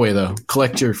not a throwaway though.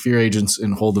 Collect your fear agents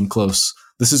and hold them close.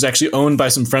 This is actually owned by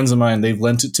some friends of mine. They've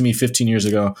lent it to me 15 years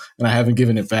ago, and I haven't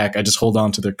given it back. I just hold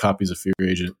on to their copies of Fear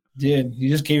Agent. Dude, you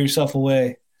just gave yourself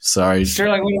away. Sorry.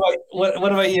 Sterling,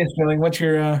 what about you, Sterling? What's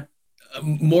your...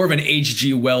 More of an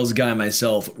H.G. Wells guy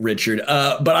myself, Richard.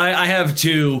 But I have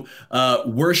two.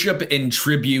 Worship and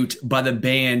Tribute by the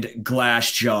band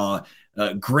Glassjaw.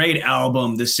 Great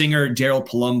album. The singer, Daryl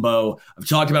Palumbo. I've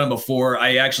talked about him before.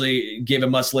 I actually gave a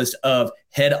must list of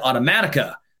Head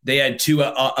Automatica. They had two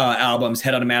albums,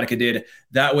 Head Automatica did.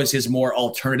 That was his more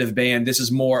alternative band. This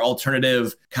is more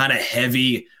alternative, kind of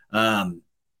heavy,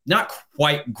 not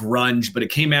quite grunge, but it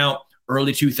came out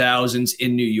early 2000s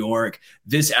in New York.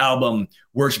 This album,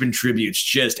 Worship and Tribute's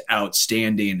just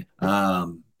outstanding by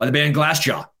the band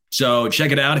Glassjaw. So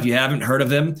check it out if you haven't heard of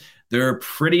them. They're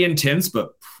pretty intense,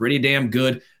 but pretty damn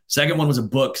good. Second one was a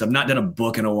book, because I've not done a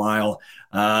book in a while.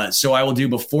 So I will do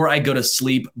Before I Go to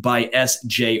Sleep by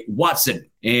S.J. Watson.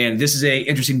 And this is a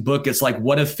interesting book. It's like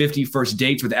What If 50 First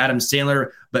Dates with Adam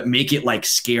Sandler, but make it like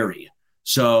scary.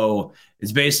 So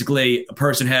it's basically a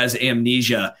person has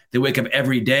amnesia. They wake up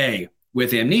every day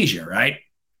with amnesia, right?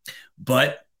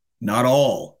 But not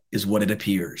all is what it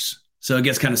appears. So it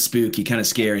gets kind of spooky, kind of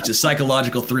scary. It's a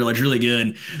psychological thriller. It's really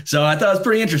good. So I thought it was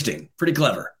pretty interesting, pretty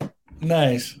clever.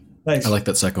 Nice. I like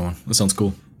that second one. That sounds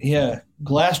cool. Yeah,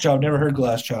 Glassjaw. I've never heard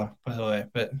Glassjaw, by the way.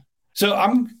 But so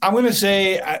I'm going to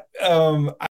say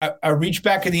I reached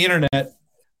back in the internet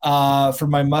for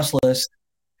my must list.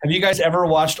 Have you guys ever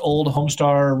watched old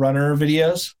Homestar Runner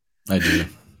videos? I do,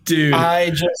 dude. I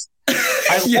love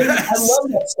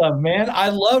that stuff, man. I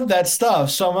loved that stuff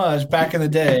so much back in the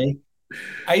day.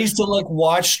 I used to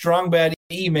watch Strong Bad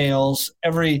emails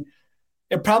every.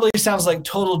 It probably sounds like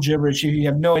total gibberish if you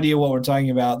have no idea what we're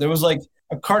talking about. There was a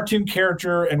cartoon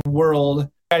character and world, a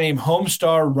guy named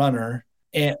Homestar Runner,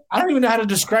 and I don't even know how to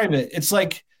describe it. It's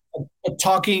like a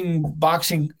talking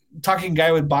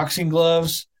guy with boxing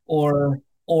gloves or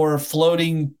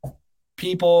floating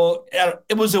people.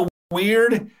 It was a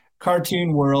weird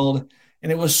cartoon world, and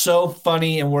it was so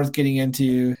funny and worth getting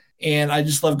into. And I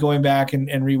just love going back and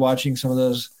rewatching some of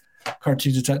those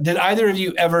cartoons. Did either of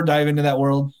you ever dive into that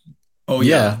world? Oh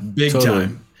yeah, big totally.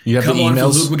 Time. You have Come the on,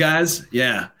 emails, Falupa guys.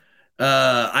 Yeah,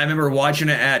 I remember watching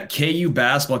it at KU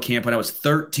basketball camp when I was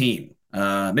 13,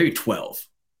 maybe 12,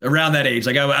 around that age.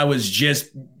 I was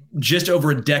just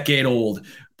over a decade old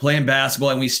playing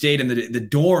basketball, and we stayed in the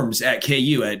dorms at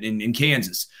KU in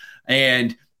Kansas.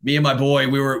 And me and my boy,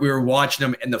 we were watching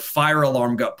them, and the fire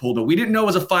alarm got pulled. But we didn't know it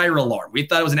was a fire alarm. We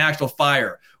thought it was an actual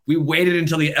fire. We waited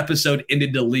until the episode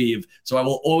ended to leave. So I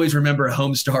will always remember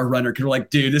Homestar Runner, because we're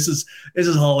like, dude, this is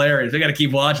hilarious. We got to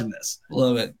keep watching this.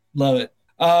 Love it.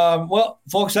 Well,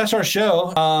 folks, that's our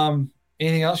show.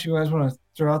 Anything else you guys want to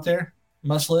throw out there?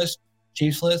 Must list?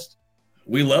 Chiefs list?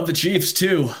 We love the Chiefs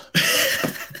too.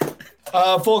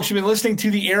 Folks, you've been listening to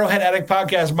the Arrowhead Addict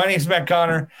Podcast. My name is Matt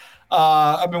Connor.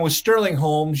 I've been with Sterling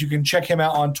Holmes. You can check him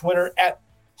out on Twitter at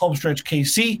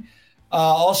HomestretchKC.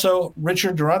 Also,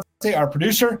 Richard Durante, our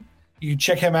producer. You can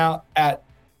check him out at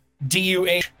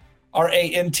DUHRANTE,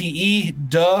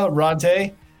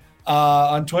 Durante,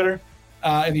 on Twitter.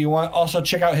 If you want, also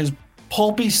check out his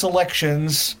Pulpy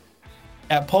Selections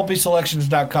at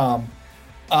pulpyselections.com.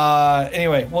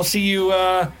 Anyway, we'll see you.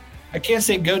 I can't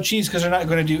say go Chiefs because they're not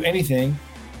going to do anything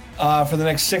for the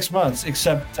next 6 months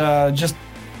except just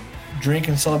drink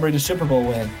and celebrate a Super Bowl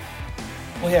win.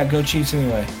 Well, yeah, go Chiefs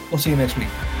anyway. We'll see you next week.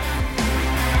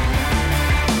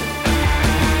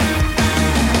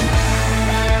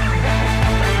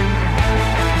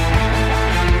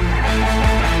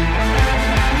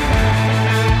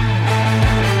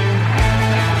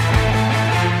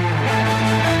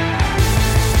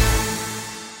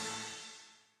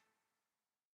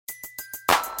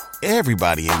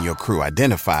 Everybody in your crew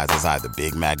identifies as either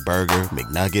Big Mac Burger,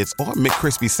 McNuggets, or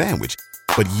McCrispy Sandwich.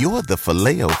 But you're the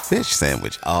Filet-O-Fish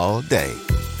Sandwich all day.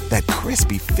 That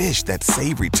crispy fish, that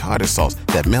savory tartar sauce,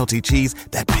 that melty cheese,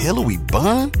 that pillowy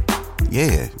bun.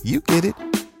 Yeah, you get it.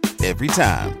 Every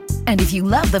time. And if you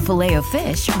love the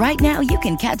Filet-O-Fish, right now you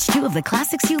can catch two of the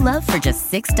classics you love for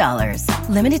just $6.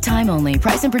 Limited time only.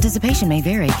 Price and participation may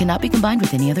vary. Cannot be combined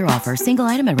with any other offer. Single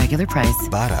item at regular price.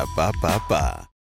 Ba-da-ba-ba-ba.